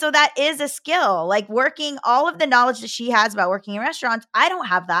that. And so that is a skill, like working all of the knowledge that she has about working in restaurants. I don't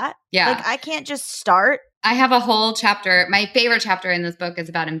have that. Yeah. Like I can't just start. I have a whole chapter. My favorite chapter in this book is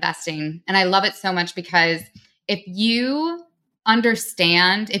about investing. And I love it so much because if you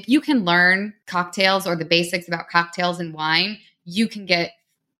can learn cocktails or the basics about cocktails and wine, you can get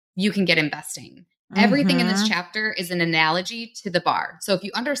investing. Everything in this chapter is an analogy to the bar. So if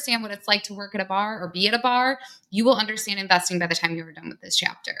you understand what it's like to work at a bar or be at a bar, you will understand investing by the time you are done with this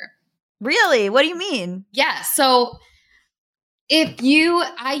chapter. Really? What do you mean? Yeah. So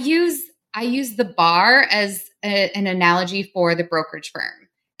I use the bar as an analogy for the brokerage firm.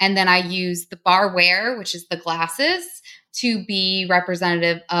 And then I use the barware, which is the glasses, to be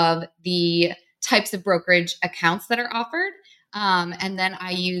representative of the types of brokerage accounts that are offered. And then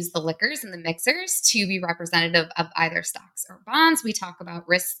I use the liquors and the mixers to be representative of either stocks or bonds. We talk about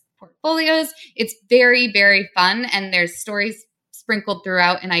risk portfolios. It's very, very fun. And there's stories sprinkled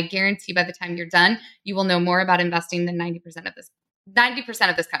throughout. And I guarantee by the time you're done, you will know more about investing than 90% of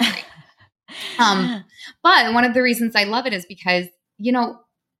this country. But one of the reasons I love it is because,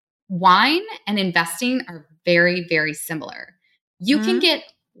 wine and investing are very, very similar. You can get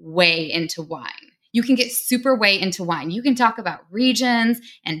way into wine. You can get super way into wine. You can talk about regions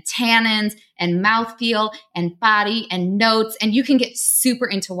and tannins and mouthfeel and body and notes, and you can get super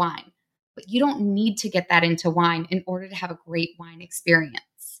into wine. But you don't need to get that into wine in order to have a great wine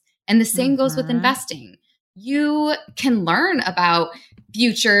experience. And the same goes with investing. You can learn about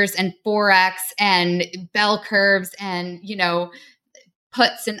futures and Forex and bell curves and,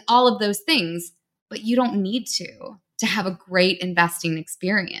 puts and all of those things, but you don't need to have a great investing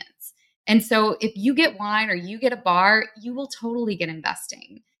experience. And so if you get wine or you get a bar, you will totally get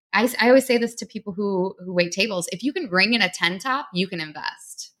investing. I always say this to people who wait tables. If you can bring in a 10 top, you can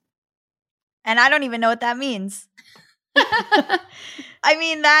invest. And I don't even know what that means. I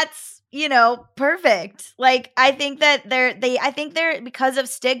mean, that's, perfect. Like, I think that they're because of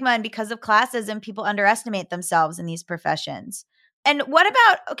stigma and because of classism, people underestimate themselves in these professions. And what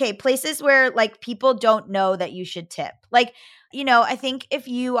about, places where like people don't know that you should tip? Like, I think if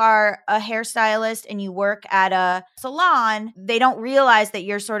you are a hairstylist and you work at a salon, they don't realize that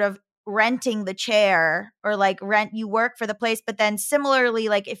you're sort of renting the chair or like you work for the place. But then similarly,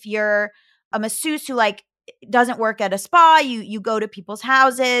 like if you're a masseuse who like doesn't work at a spa, you go to people's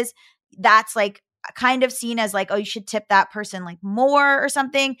houses, that's like kind of seen as like, oh, you should tip that person like more or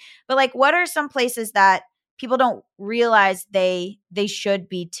something. But like, what are some places that people don't realize they should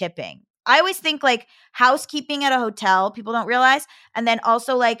be tipping? I always think like housekeeping at a hotel, people don't realize. And then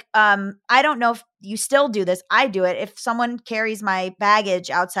also like, I don't know if you still do this. I do it. If someone carries my baggage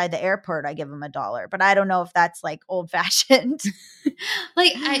outside the airport, I give them $1, but I don't know if that's like old fashioned.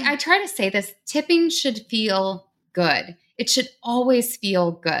 Like I try to say this, tipping should feel good. It should always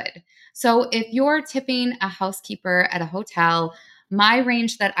feel good. So if you're tipping a housekeeper at a hotel, my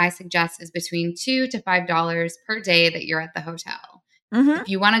range that I suggest is between $2 to $5 per day that you're at the hotel. If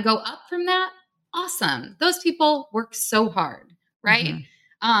you want to go up from that, awesome. Those people work so hard, right?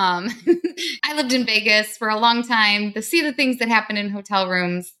 I lived in Vegas for a long time. To see the things that happen in hotel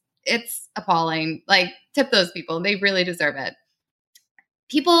rooms, it's appalling. Like, tip those people. They really deserve it.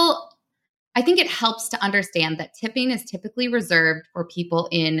 I think it helps to understand that tipping is typically reserved for people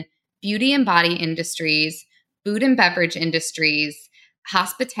in beauty and body industries, food and beverage industries,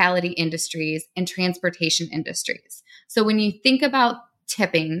 hospitality industries, and transportation industries. So when you think about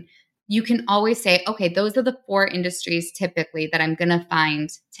tipping, you can always say, okay, those are the 4 industries typically that I'm going to find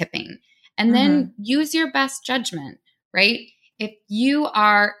tipping. And then use your best judgment, right? If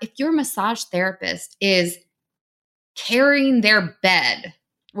your massage therapist is carrying their bed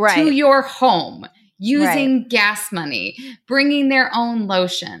to your home, using gas money, bringing their own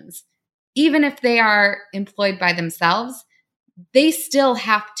lotions, even if they are employed by themselves, they still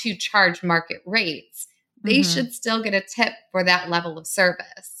have to charge market rates. They should still get a tip for that level of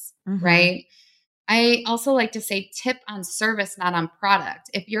service, right? I also like to say tip on service, not on product.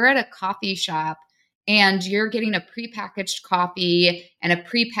 If you're at a coffee shop and you're getting a prepackaged coffee and a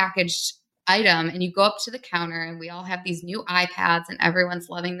prepackaged item and you go up to the counter and we all have these new iPads and everyone's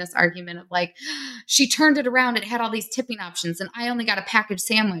loving this argument of like, she turned it around, it had all these tipping options and I only got a packaged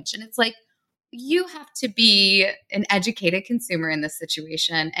sandwich. And it's like, you have to be an educated consumer in this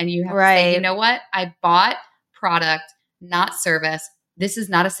situation. And you have to say, you know what? I bought product, not service. This is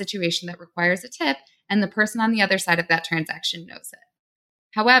not a situation that requires a tip. And the person on the other side of that transaction knows it.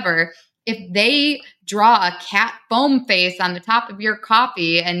 However, if they draw a cat foam face on the top of your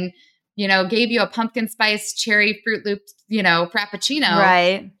coffee and, gave you a pumpkin spice cherry Fruit Loops,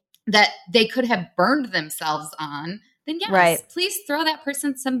 frappuccino that they could have burned themselves on, then yes, please throw that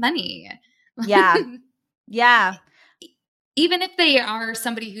person some money. Yeah. Yeah. Even if they are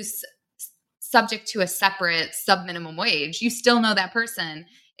somebody who's subject to a separate sub-minimum wage, you still know that person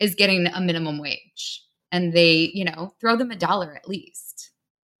is getting a minimum wage and they, throw them $1 at least.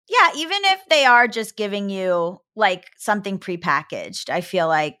 Yeah, even if they are just giving you like something prepackaged, I feel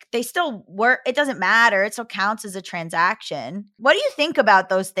like they still work. It doesn't matter. It still counts as a transaction. What do you think about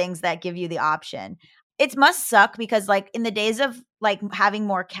those things that give you the option? It must suck because like in the days of like having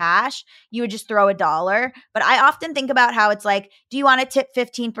more cash, you would just throw $1. But I often think about how it's like, do you want to tip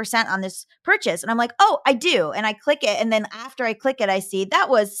 15% on this purchase? And I'm like, oh, I do. And I click it. And then after I click it, I see that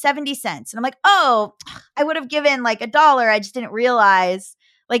was 70 cents. And I'm like, oh, I would have given like $1. I just didn't realize.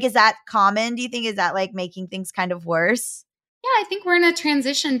 Like, is that common? Do you think is that like making things kind of worse? Yeah, I think we're in a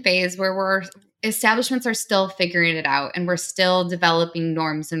transition phase where we're establishments are still figuring it out, and we're still developing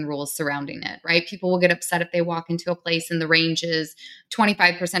norms and rules surrounding it, right? People will get upset if they walk into a place and the range is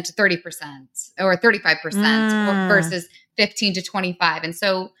 25% to 30% or 35% versus 15 to 25. And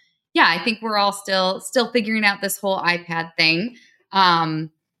so, yeah, I think we're all still figuring out this whole iPad thing.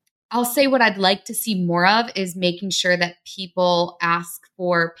 I'll say what I'd like to see more of is making sure that people ask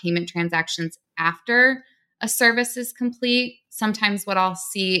for payment transactions after a service is complete. Sometimes what I'll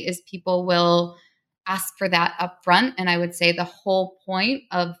see is people will ask for that up front. And I would say the whole point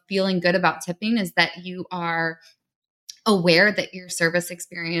of feeling good about tipping is that you are aware that your service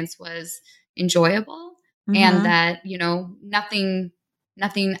experience was enjoyable and that,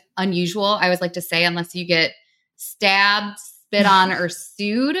 nothing unusual. I always like to say, unless you get stabbed, spit on, or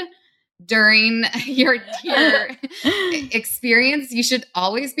sued during your experience, you should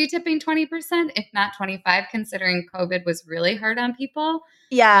always be tipping 20%, if not 25%, considering COVID was really hard on people.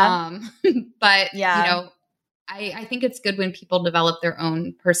 Yeah. But, I think it's good when people develop their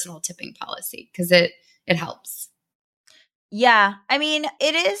own personal tipping policy because it helps. Yeah. I mean,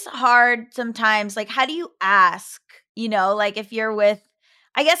 it is hard sometimes. Like, how do you ask, like if you're with,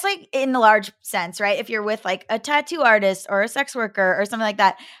 I guess like in the large sense, right? If you're with like a tattoo artist or a sex worker or something like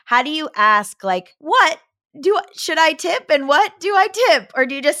that, how do you ask like, should I tip and what do I tip? Or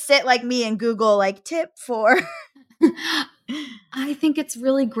do you just sit like me and Google like tip for? I think it's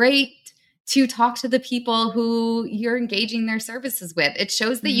really great to talk to the people who you're engaging their services with. It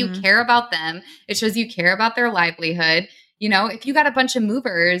shows that you care about them. It shows you care about their livelihood. If you got a bunch of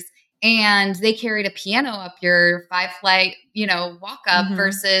movers and they carried a piano up your 5-flight, walk up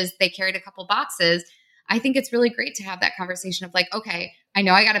versus they carried a couple boxes, I think it's really great to have that conversation of like, okay, I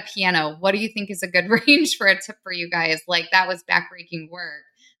know I got a piano. What do you think is a good range for a tip for you guys? Like that was backbreaking work.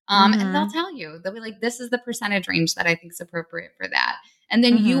 And they'll tell you, they'll be like, this is the percentage range that I think is appropriate for that. And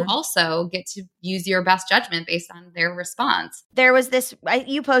then you also get to use your best judgment based on their response. There was this,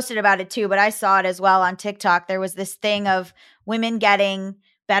 you posted about it too, but I saw it as well on TikTok. There was this thing of women getting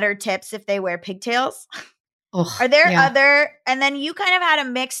better tips if they wear pigtails. Are there other, and then you kind of had a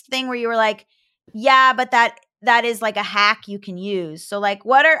mixed thing where you were like, yeah, but that is like a hack you can use. So like,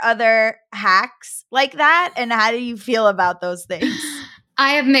 what are other hacks like that? And how do you feel about those things?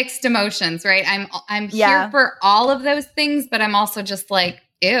 I have mixed emotions, right? I'm here for all of those things, but I'm also just like,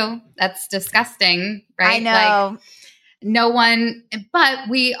 ew, that's disgusting, right? I know. Like, no one, but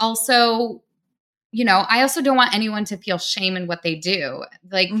we also, I also don't want anyone to feel shame in what they do.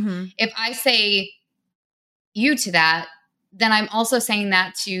 Like if I say you to that, then I'm also saying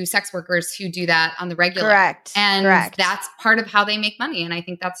that to sex workers who do that on the regular. Correct. And that's part of how they make money. And I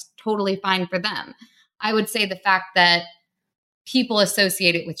think that's totally fine for them. I would say the fact that people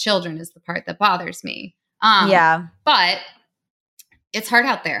associate it with children is the part that bothers me. But it's hard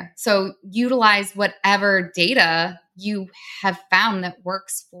out there. So utilize whatever data you have found that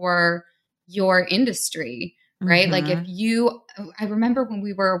works for your industry, right? Like if I remember when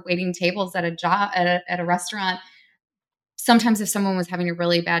we were waiting tables at a job at a restaurant, sometimes if someone was having a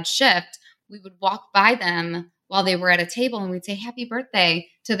really bad shift, we would walk by them while they were at a table and we'd say happy birthday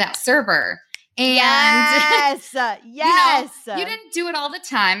to that server. And yes, you didn't do it all the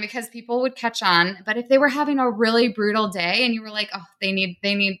time because people would catch on. But if they were having a really brutal day and you were like, oh, they need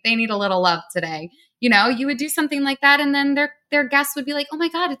a little love today, you would do something like that. And then their guests would be like, oh my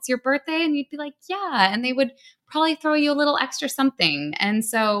God, it's your birthday. And you'd be like, yeah. And they would probably throw you a little extra something. And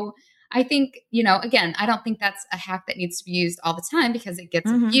so I think, again, I don't think that's a hack that needs to be used all the time because it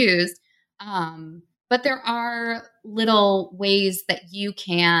gets abused. But there are little ways that you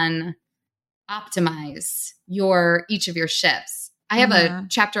can optimize each of your shifts. I have a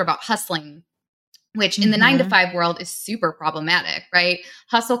chapter about hustling, which in the 9-to-5 world is super problematic, right?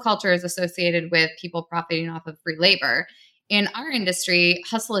 Hustle culture is associated with people profiting off of free labor. In our industry,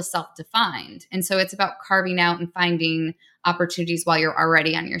 hustle is self-defined. And so it's about carving out and finding opportunities while you're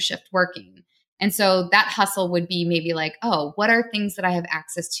already on your shift working. And so that hustle would be maybe like, oh, what are things that I have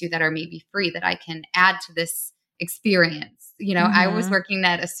access to that are maybe free that I can add to this experience? I was working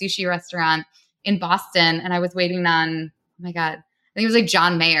at a sushi restaurant in Boston and I was waiting on, oh my God, I think it was like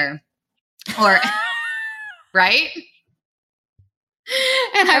John Mayer or, right?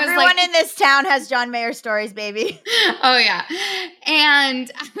 And everyone in this town has John Mayer stories, baby. Oh yeah.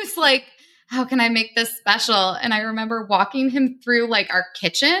 And I was like, how can I make this special? And I remember walking him through like our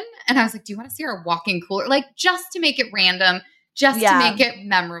kitchen and I was like, do you want to see our walk-in cooler? Like just to make it random, just to make it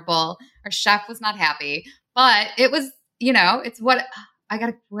memorable. Our chef was not happy, but it was, it's what I got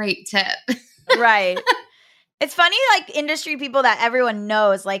a great tip. Right. It's funny, like industry people that everyone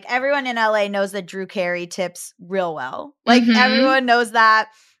knows, like everyone in LA knows that Drew Carey tips real well. Like everyone knows that.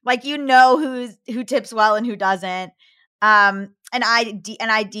 Like, you know who tips well and who doesn't. And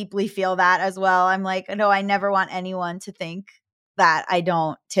I deeply feel that as well. I'm like, no, I never want anyone to think that I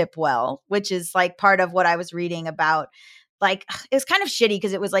don't tip well, which is like part of what I was reading about. Like, it was kind of shitty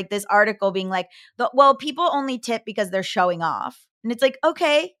because it was like this article being like, well, people only tip because they're showing off. And it's like,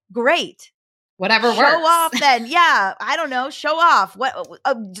 okay, great. Whatever Show works. off then. Yeah, I don't know. Show off. What?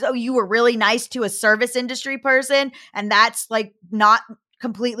 So you were really nice to a service industry person, and that's like not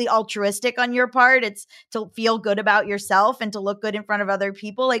completely altruistic on your part. It's to feel good about yourself and to look good in front of other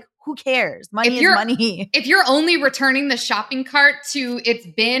people. Like, who cares? Money is money. If you're only returning the shopping cart to its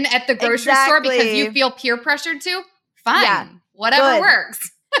bin at the grocery store because you feel peer pressured to, fine. Yeah, whatever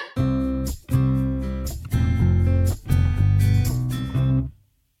works.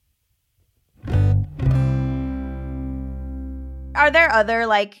 Are there other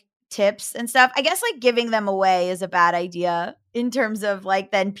like tips and stuff? I guess like giving them away is a bad idea in terms of like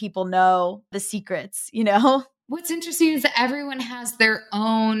then people know the secrets, you know? What's interesting is that everyone has their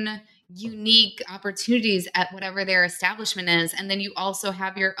own unique opportunities at whatever their establishment is. And then you also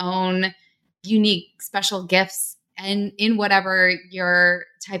have your own unique special gifts and in whatever your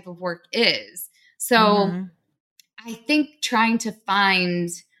type of work is. So I think trying to find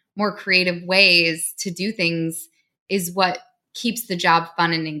more creative ways to do things is what keeps the job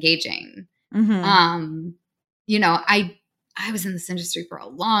fun and engaging. You know, I was in this industry for a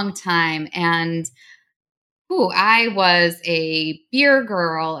long time, and I was a beer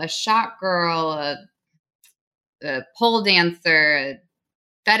girl, a shot girl, a pole dancer, a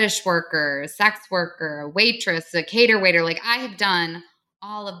fetish worker, a sex worker, a waitress, a cater waiter. Like, I have done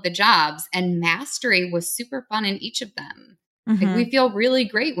all of the jobs, and mastery was super fun in each of them. Like, we feel really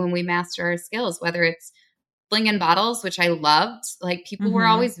great when we master our skills, whether it's flinging bottles, which I loved. Like, people were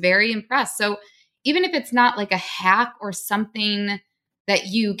always very impressed. So even if it's not like a hack or something that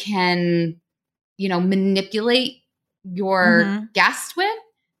you can, you know, manipulate your guest with,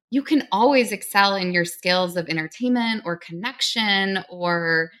 you can always excel in your skills of entertainment or connection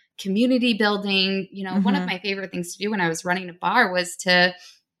or community building. You know, one of my favorite things to do when I was running a bar was to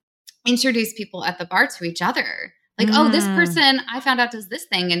introduce people at the bar to each other. Like, oh, this person I found out does this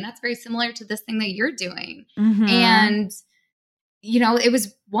thing, and that's very similar to this thing that you're doing. And, you know, it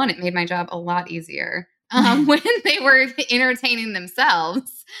made my job a lot easier when they were entertaining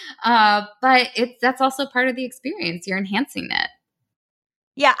themselves. But that's also part of the experience. You're enhancing it.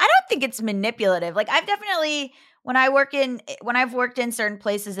 Yeah, I don't think it's manipulative. Like, I've definitely, when I've worked in certain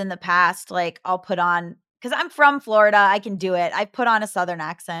places in the past, like, I'll put on, because I'm from Florida, I can do it. I put on a Southern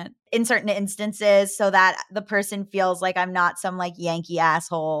accent in certain instances so that the person feels like I'm not some like Yankee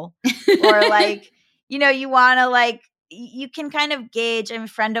asshole or like, you know, you want to like, you can kind of gauge. A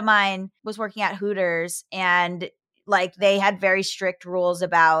friend of mine was working at Hooters, and like they had very strict rules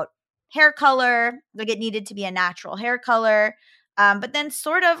about hair color. Like, it needed to be a natural hair color. But then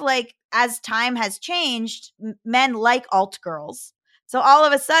sort of like as time has changed, men like alt girls. So all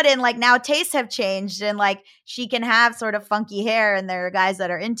of a sudden, like, now tastes have changed, and like she can have sort of funky hair, and there are guys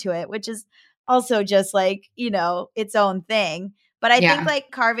that are into it, which is also just like, you know, its own thing. But I think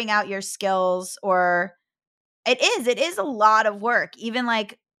like carving out your skills, or it is a lot of work. Even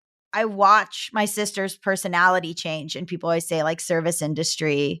like I watch my sister's personality change, and people always say like service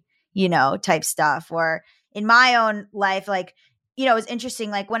industry, you know, type stuff. Or in my own life, like, you know, it was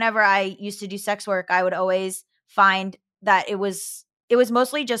interesting. Like, whenever I used to do sex work, I would always find that it was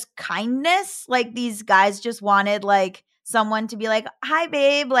mostly just kindness. Like, these guys just wanted like someone to be like, hi,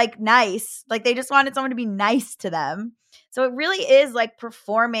 babe, like nice. Like, they just wanted someone to be nice to them. So it really is like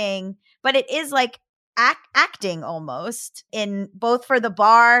performing, but it is like acting almost, in both for the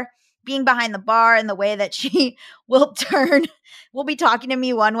bar, being behind the bar, and the way that she will be talking to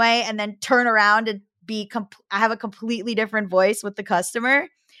me one way and then turn around and I have a completely different voice with the customer.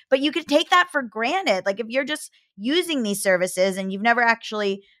 But you could take that for granted. Like, if you're just using these services and you've never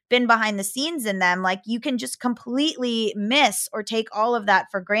actually been behind the scenes in them, like, you can just completely miss or take all of that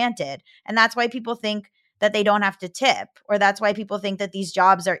for granted. And that's why people think that they don't have to tip, or that's why people think that these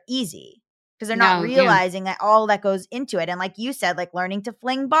jobs are easy, because they're not realizing that all that goes into it. And like you said, like learning to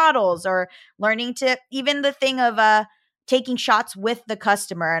fling bottles, or learning to, even the thing of taking shots with the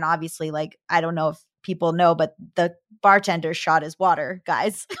customer. And obviously, like, I don't know if people know, but the bartender's shot is water,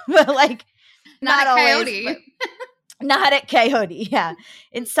 guys. But like, not always, Coyote. Not at Coyote. Yeah.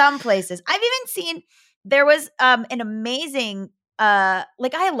 In some places. I've even seen, there was an amazing,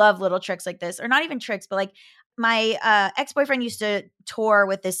 like, I love little tricks like this, or not even tricks, but like my ex-boyfriend used to tour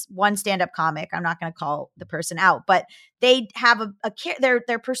with this one stand-up comic. I'm not going to call the person out, but they have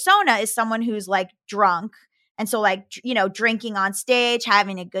their persona is someone who's like drunk, And so like, drinking on stage,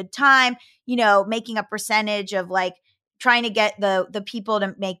 having a good time, making a percentage of like trying to get the people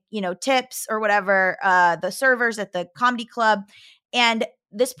to make, tips or whatever, the servers at the comedy club. And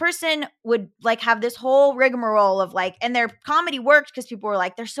this person would like have this whole rigmarole of like, and their comedy worked because people were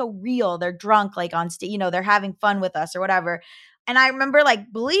like, they're so real. They're drunk, like on stage, they're having fun with us or whatever. And I remember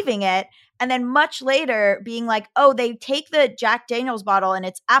like believing it. And then much later being like, oh, they take the Jack Daniels bottle and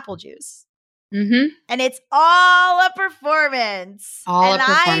it's apple juice. Mm-hmm. And it's all a performance. All and a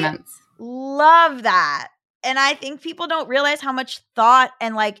performance. I love that. And I think people don't realize how much thought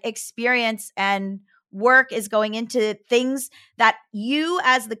and like experience and work is going into things that you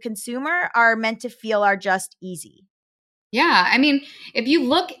as the consumer are meant to feel are just easy. Yeah. I mean, if you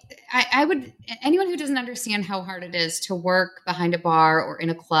look, I would, anyone who doesn't understand how hard it is to work behind a bar or in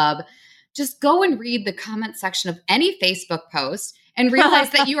a club, just go and read the comment section of any Facebook post and realize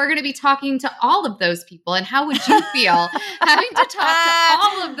that you are going to be talking to all of those people. And how would you feel having to talk to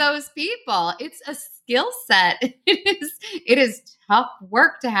all of those people? It's a skill set. It is tough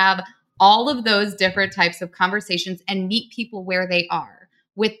work to have all of those different types of conversations and meet people where they are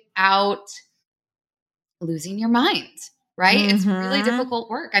without losing your mind, right? Mm-hmm. It's really difficult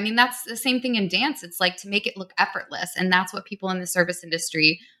work. I mean, that's the same thing in dance. It's like to make it look effortless. And that's what people in the service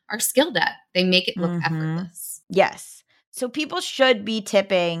industry are skilled at. They make it look effortless. Yes. So people should be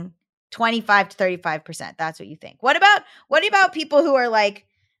tipping 25 to 35%. That's what you think. What about people who are like,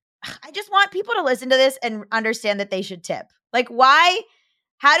 I just want people to listen to this and understand that they should tip. Like, why?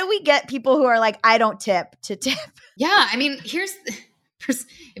 How do we get people who are like, I don't tip to tip? Yeah. I mean, if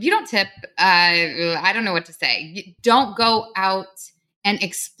you don't tip, I don't know what to say. Don't go out and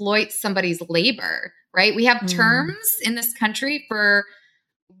exploit somebody's labor, right? We have terms in this country for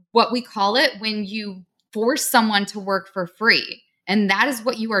what we call it when you force someone to work for free. And that is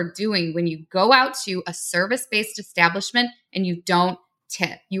what you are doing when you go out to a service-based establishment and you don't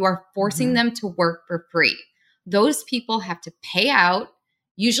tip. You are forcing them to work for free. Those people have to pay out.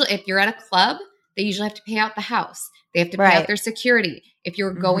 Usually, if you're at a club, they usually have to pay out the house. They have to pay out their security. If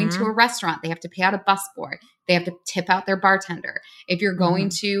you're going to a restaurant, they have to pay out a busboy. They have to tip out their bartender. If you're going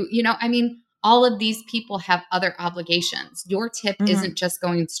to, all of these people have other obligations. Your tip isn't just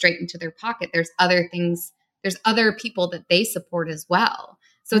going straight into their pocket. There's other things. There's other people that they support as well.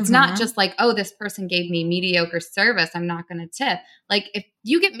 So it's not just like, oh, this person gave me mediocre service, I'm not going to tip. Like if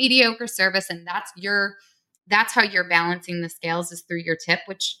you get mediocre service and that's how you're balancing the scales is through your tip,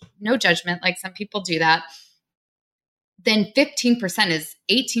 which no judgment, like some people do that. Then 15% is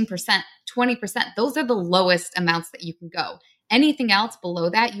 18%, 20%. Those are the lowest amounts that you can go. Anything else below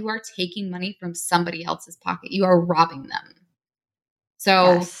that, you are taking money from somebody else's pocket. You are robbing them.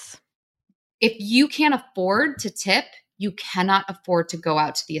 So if you can't afford to tip, you cannot afford to go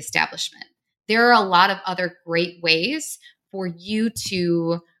out to the establishment. There are a lot of other great ways for you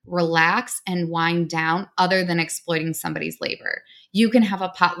to relax and wind down other than exploiting somebody's labor. You can have a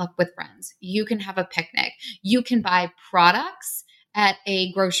potluck with friends. You can have a picnic. You can buy products at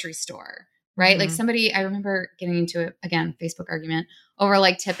a grocery store, right? Like I remember getting into it, again, Facebook argument over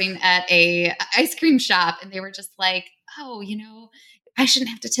like tipping at a ice cream shop. And they were just like, oh, I shouldn't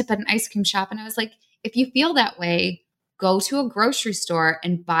have to tip at an ice cream shop. And I was like, if you feel that way, go to a grocery store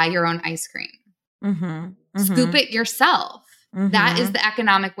and buy your own ice cream. Scoop it yourself. That is the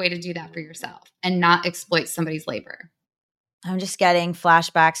economic way to do that for yourself and not exploit somebody's labor. I'm just getting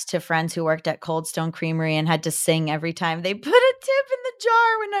flashbacks to friends who worked at Cold Stone Creamery and had to sing every time they put a tip in the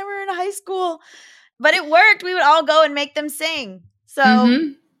jar when I were in high school. But it worked. We would all go and make them sing.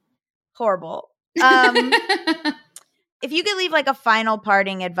 So horrible. If you could leave like a final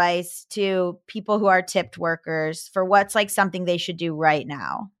parting advice to people who are tipped workers for what's like something they should do right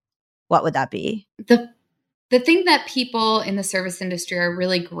now, what would that be? The thing that people in the service industry are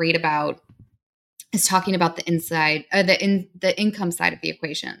really great about is talking about the inside, the income side of the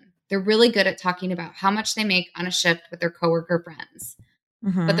equation. They're really good at talking about how much they make on a shift with their coworker friends.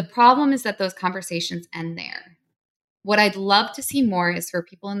 But the problem is that those conversations end there. What I'd love to see more is for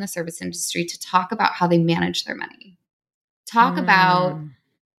people in the service industry to talk about how they manage their money. Talk about,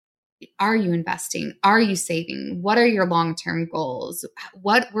 are you investing? Are you saving? What are your long-term goals?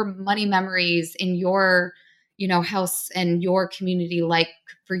 What were money memories in your house and your community like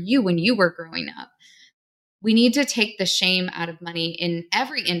for you when you were growing up? We need to take the shame out of money in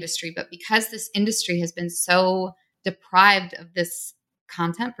every industry, but because this industry has been so deprived of this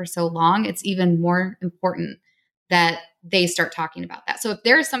content for so long, it's even more important that they start talking about that. So if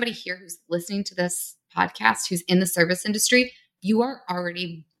there is somebody here who's listening to this podcast who's in the service industry, you are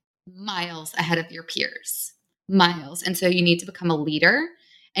already miles ahead of your peers, miles. And so you need to become a leader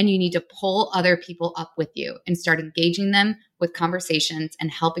And you need to pull other people up with you and start engaging them with conversations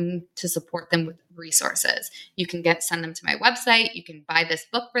and helping to support them with resources. You can send them to my website. You can buy this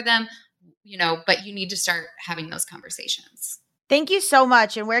book for them, but you need to start having those conversations. Thank you so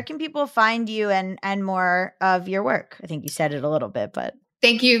much. And where can people find you and more of your work? I think you said it a little bit, but.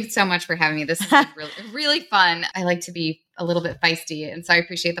 Thank you so much for having me. This has been really, really fun. I like to be a little bit feisty, and so I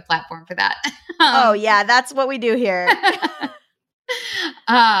appreciate the platform for that. Oh, yeah, that's what we do here.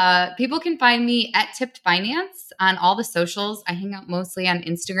 People can find me at Tipped Finance on all the socials. I hang out mostly on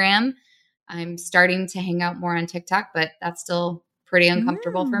Instagram. I'm starting to hang out more on TikTok, but that's still pretty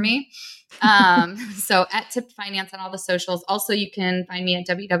uncomfortable for me. So at Tipped Finance on all the socials. Also, you can find me at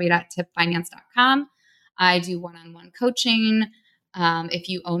www.tippedfinance.com. I do one-on-one coaching. If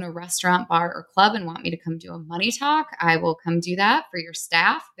you own a restaurant, bar, or club and want me to come do a money talk, I will come do that for your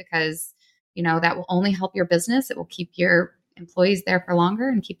staff because, that will only help your business. It will keep your employees there for longer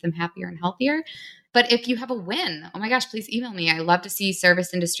and keep them happier and healthier. But if you have a win, oh my gosh, please email me. I love to see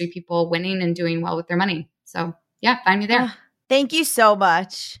service industry people winning and doing well with their money. So yeah, find me there. Thank you so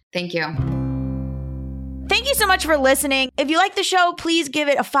much. Thank you. Thank you so much for listening. If you like the show, please give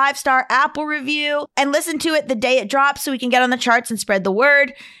it a 5-star Apple review and listen to it the day it drops so we can get on the charts and spread the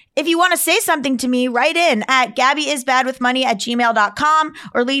word. If you want to say something to me, write in at gabbyisbadwithmoney@gmail.com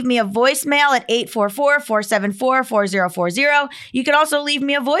or leave me a voicemail at 844-474-4040. You can also leave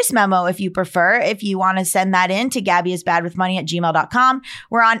me a voice memo if you prefer, if you want to send that in to gabbyisbadwithmoney@gmail.com.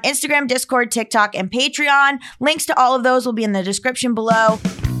 We're on Instagram, Discord, TikTok, and Patreon. Links to all of those will be in the description below.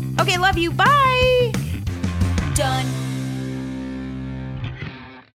 Okay, love you. Bye. Done.